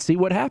 well, let's see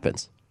what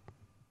happens?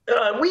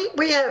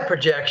 We have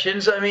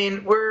projections. I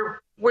mean,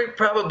 we're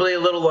probably a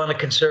little on the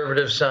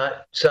conservative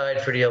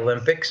side for the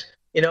Olympics.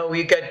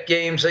 We got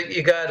games like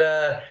you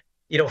got,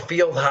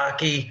 field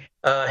hockey,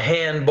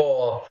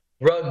 handball,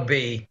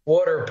 rugby,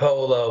 water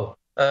polo,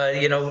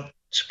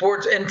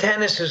 sports, and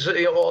tennis is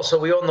also,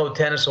 we all know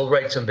tennis will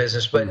write some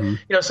business, but,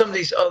 some of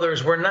these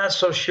others, we're not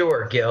so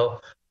sure,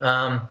 Gil.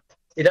 Doing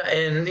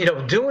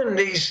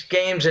these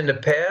games in the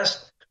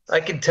past, I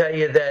can tell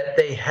you that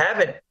they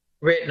haven't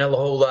written a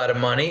whole lot of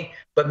money,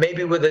 but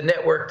maybe with a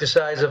network the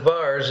size of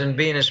ours and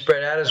being as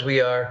spread out as we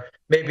are,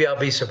 maybe I'll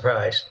be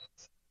surprised.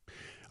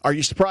 Are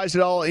you surprised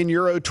at all in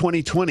Euro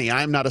 2020?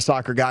 I'm not a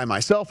soccer guy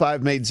myself.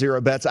 I've made 0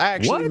 bets. I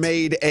actually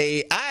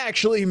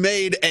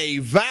made a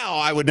vow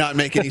I would not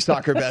make any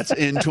soccer bets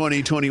in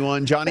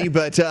 2021, Johnny.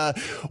 But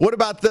what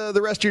about the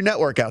rest of your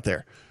network out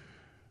there?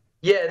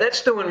 Yeah,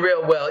 that's doing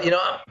real well.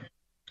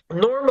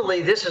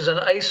 Normally this is an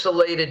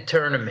isolated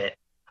tournament.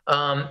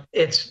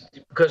 It's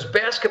because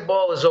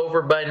basketball is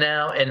over by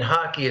now and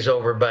hockey is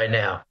over by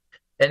now.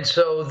 And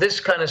so this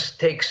kind of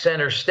takes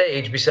center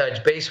stage besides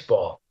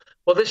baseball.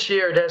 Well, this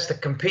year it has to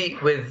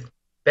compete with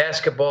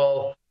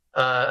basketball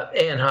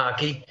and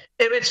hockey,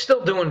 and it's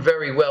still doing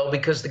very well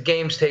because the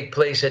games take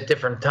place at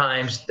different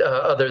times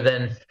other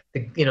than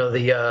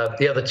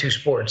the other two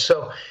sports.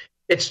 So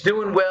it's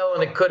doing well,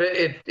 and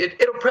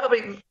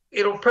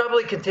it'll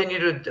probably continue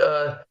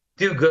to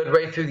do good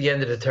right through the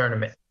end of the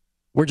tournament.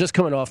 We're just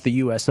coming off the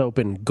U.S.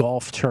 Open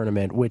golf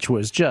tournament, which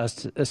was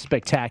just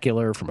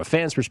spectacular from a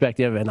fan's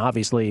perspective, and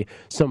obviously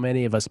so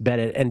many of us bet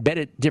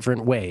it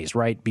different ways,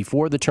 right?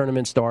 Before the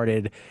tournament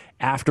started,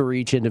 after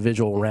each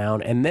individual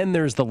round, and then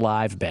there's the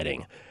live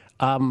betting.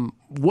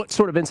 What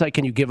sort of insight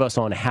can you give us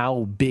on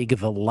how big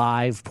the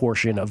live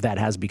portion of that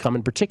has become,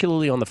 and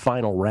particularly on the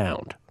final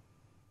round?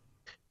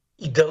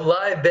 The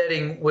live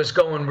betting was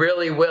going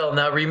really well.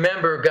 Now,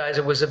 remember, guys,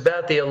 it was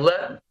about the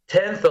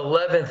 10th,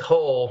 11th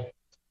hole,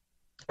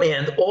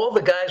 and all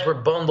the guys were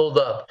bundled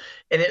up.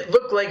 And it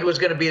looked like it was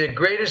going to be the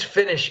greatest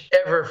finish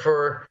ever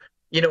for,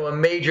 a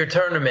major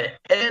tournament.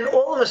 And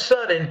all of a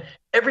sudden,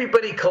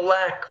 everybody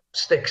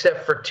collapsed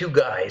except for two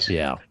guys.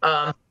 Yeah.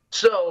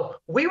 So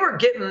we were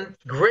getting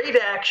great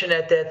action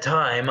at that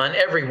time on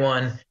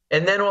everyone.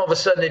 And then all of a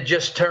sudden,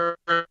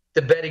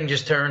 the betting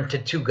just turned to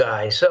two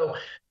guys. So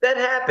that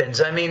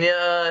happens. I mean,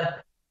 I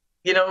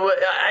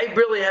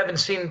really haven't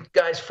seen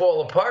guys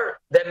fall apart,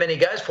 that many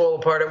guys fall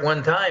apart at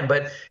one time,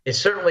 but it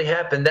certainly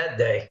happened that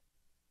day.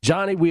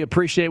 Johnny, we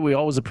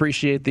always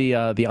appreciate the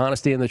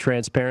honesty and the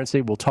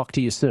transparency. We'll talk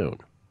to you soon.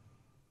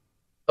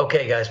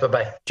 Okay, guys.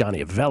 Bye-bye.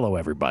 Johnny Avello,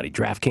 everybody,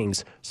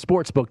 DraftKings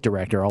Sportsbook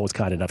Director, always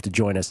kind enough to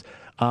join us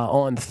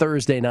on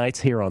Thursday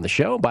nights here on the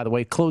show. By the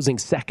way, closing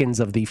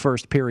seconds of the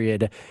first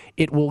period,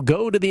 it will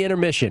go to the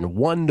intermission,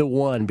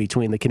 1-1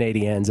 between the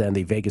Canadiens and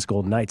the Vegas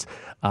Golden Knights.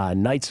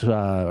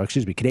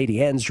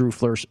 Canadiens drew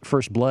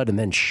first blood, and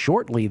then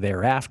shortly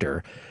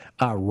thereafter,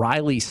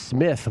 Riley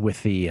Smith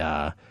with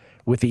the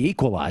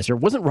equalizer.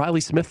 Wasn't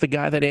Riley Smith the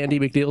guy that Andy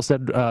McNeil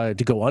said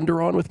to go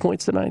under on with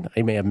points tonight?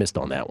 I may have missed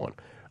on that one.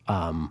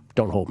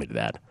 Don't hold me to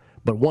that.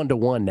 But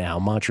 1-1 now,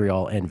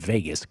 Montreal and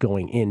Vegas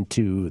going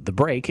into the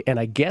break. And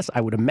I guess I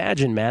would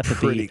imagine, Matt, that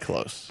pretty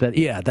close.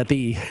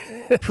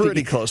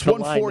 Pretty close.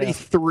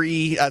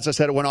 143, as I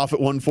said, it went off at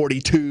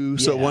 142.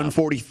 So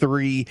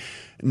 143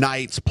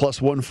 Knights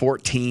plus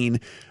 114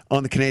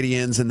 on the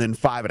Canadiens, and then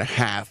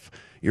 5.5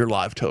 your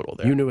live total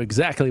there. You knew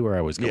exactly where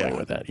I was going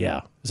with that.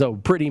 Yeah. So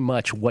pretty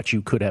much what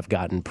you could have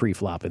gotten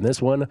pre-flop in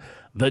this one.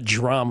 The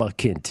drama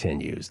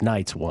continues.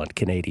 Knights won,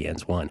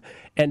 Canadiens won.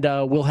 And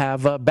we'll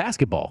have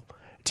basketball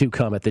to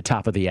come at the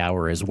top of the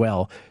hour as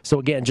well. So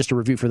again, just a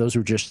review for those who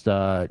are just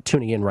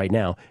tuning in right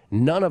now,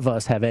 none of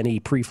us have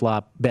any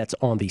pre-flop bets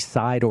on the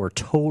side or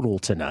total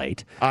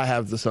tonight. I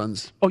have the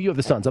Suns. Oh, you have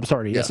the Suns. I'm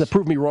sorry. Yes.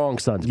 Prove me wrong,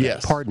 Suns.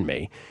 Yes. Pardon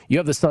me. You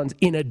have the Suns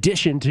in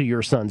addition to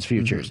your Suns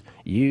futures.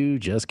 Mm-hmm. You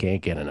just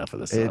can't get enough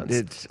of the Suns.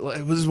 It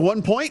was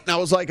 1 point, and I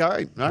was like, all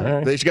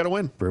right. They just got to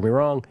win. Prove me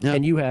wrong. Yeah.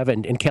 And you have,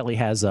 and Kelly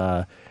has...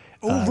 over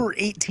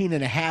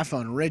 18.5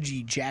 on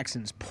Reggie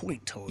Jackson's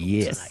point total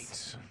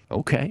tonight.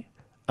 Okay.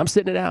 I'm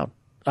sitting it out.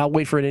 I'll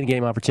wait for an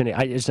in-game opportunity.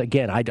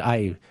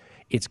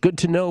 It's good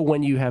to know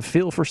when you have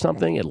feel for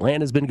something.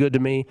 Atlanta's been good to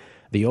me.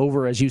 The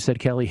over, as you said,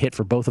 Kelly, hit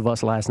for both of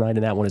us last night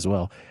in that one as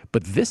well.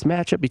 But this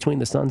matchup between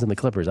the Suns and the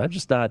Clippers, I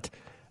don't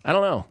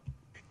know.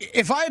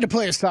 If I had to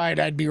play a side,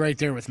 I'd be right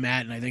there with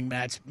Matt, and I think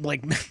Matt's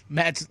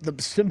the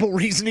simple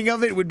reasoning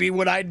of it would be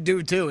what I'd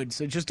do too. It's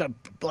just to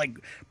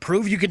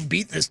prove you can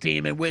beat this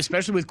team, and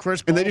especially with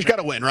Chris Paul. And they just got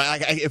to win,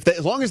 right?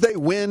 As long as they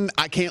win,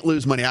 I can't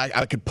lose money.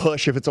 I could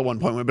push if it's a 1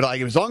 point win,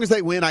 but as long as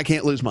they win, I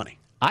can't lose money.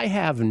 I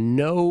have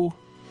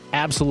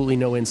absolutely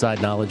no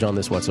inside knowledge on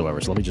this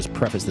whatsoever. So let me just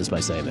preface this by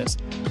saying this.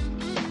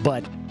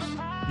 But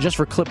just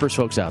for Clippers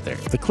folks out there,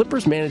 if the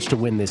Clippers manage to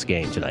win this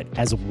game tonight,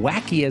 as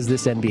wacky as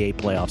this NBA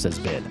playoffs has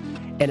been,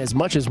 and as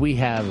much as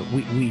we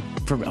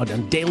on a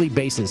daily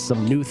basis,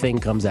 some new thing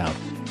comes out,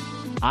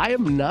 I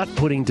am not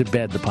putting to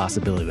bed the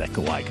possibility that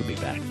Kawhi could be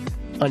back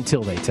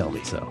until they tell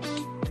me so.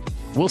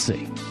 We'll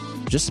see.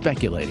 Just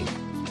speculating.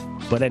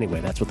 But anyway,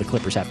 that's what the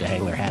Clippers have to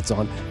hang their hats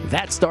on.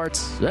 That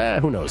starts,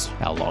 who knows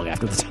how long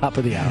after the top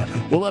of the hour.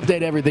 We'll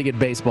update everything in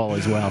baseball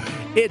as well.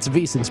 It's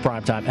VSiN's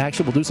Primetime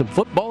Action. We'll do some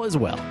football as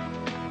well.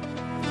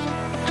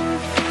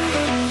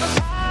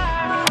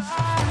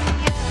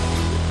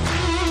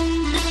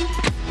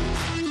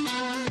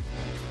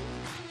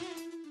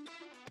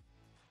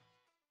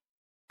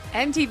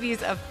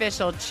 MTV's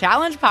official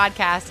Challenge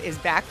podcast is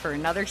back for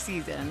another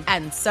season.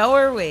 And so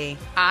are we.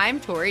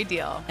 I'm Tori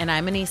Deal. And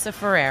I'm Anissa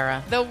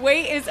Ferreira. The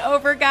wait is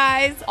over,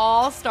 guys.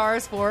 All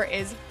Stars 4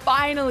 is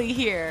finally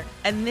here.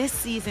 And this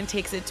season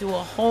takes it to a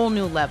whole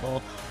new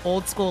level.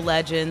 Old school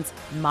legends,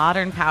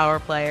 modern power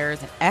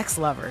players, and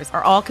ex-lovers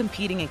are all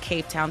competing in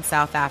Cape Town,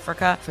 South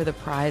Africa for the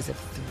prize of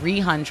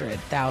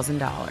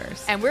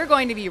 $300,000. And we're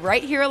going to be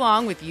right here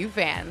along with you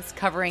fans,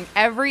 covering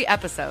every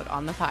episode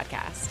on the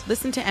podcast.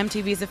 Listen to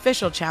MTV's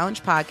official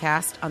Challenge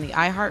podcast on the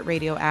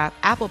iHeartRadio app,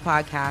 Apple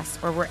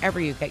Podcasts, or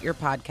wherever you get your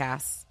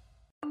podcasts.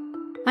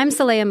 I'm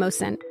Saleha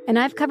Mohsin, and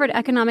I've covered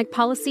economic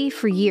policy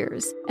for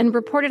years and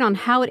reported on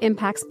how it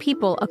impacts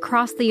people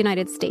across the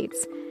United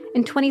States.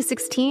 In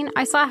 2016,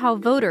 I saw how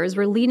voters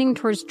were leaning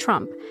towards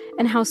Trump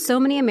and how so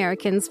many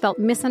Americans felt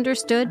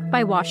misunderstood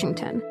by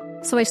Washington.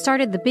 So I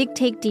started The Big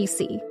Take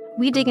DC,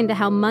 we dig into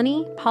how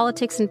money,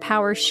 politics, and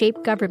power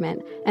shape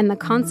government and the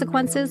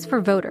consequences for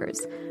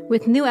voters.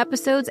 With new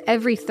episodes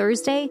every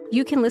Thursday,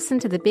 you can listen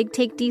to The Big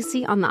Take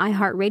DC on the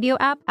iHeartRadio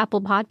app, Apple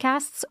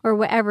Podcasts, or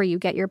wherever you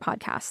get your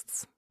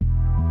podcasts.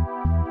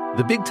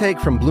 The Big Take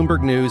from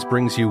Bloomberg News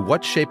brings you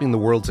what's shaping the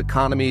world's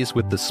economies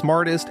with the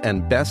smartest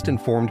and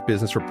best-informed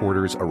business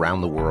reporters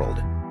around the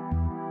world.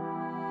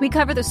 We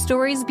cover the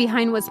stories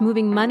behind what's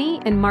moving money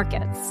and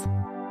markets,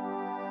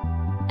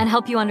 and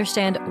help you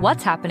understand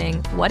what's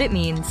happening, what it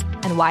means,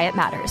 and why it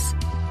matters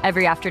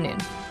every afternoon.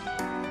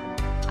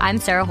 I'm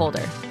Sarah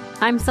Holder.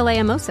 I'm Saleha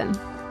Mohsin.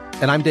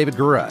 And I'm David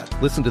Gura.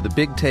 Listen to The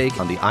Big Take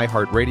on the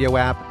iHeartRadio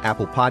app,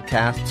 Apple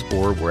Podcasts,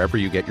 or wherever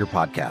you get your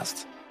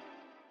podcasts.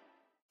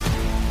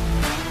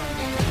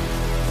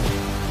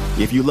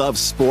 If you love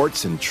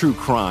sports and true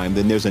crime,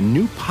 then there's a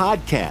new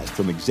podcast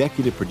from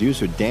executive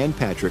producer Dan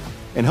Patrick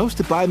and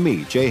hosted by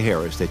me, Jay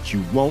Harris, that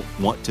you won't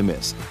want to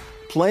miss.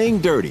 Playing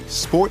Dirty: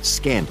 Sports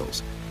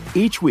Scandals.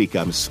 Each week,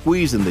 I'm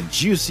squeezing the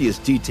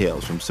juiciest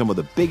details from some of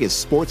the biggest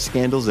sports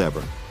scandals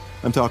ever.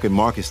 I'm talking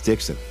Marcus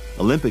Dixon,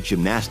 Olympic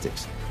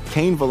gymnastics,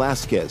 Cain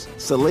Velasquez,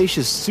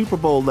 salacious Super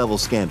Bowl-level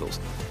scandals.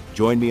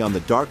 Join me on the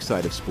dark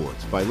side of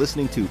sports by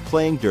listening to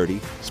Playing Dirty: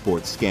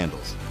 Sports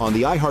Scandals on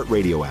the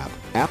iHeartRadio app,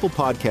 Apple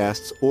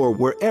Podcasts, or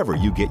wherever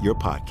you get your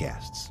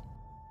podcasts.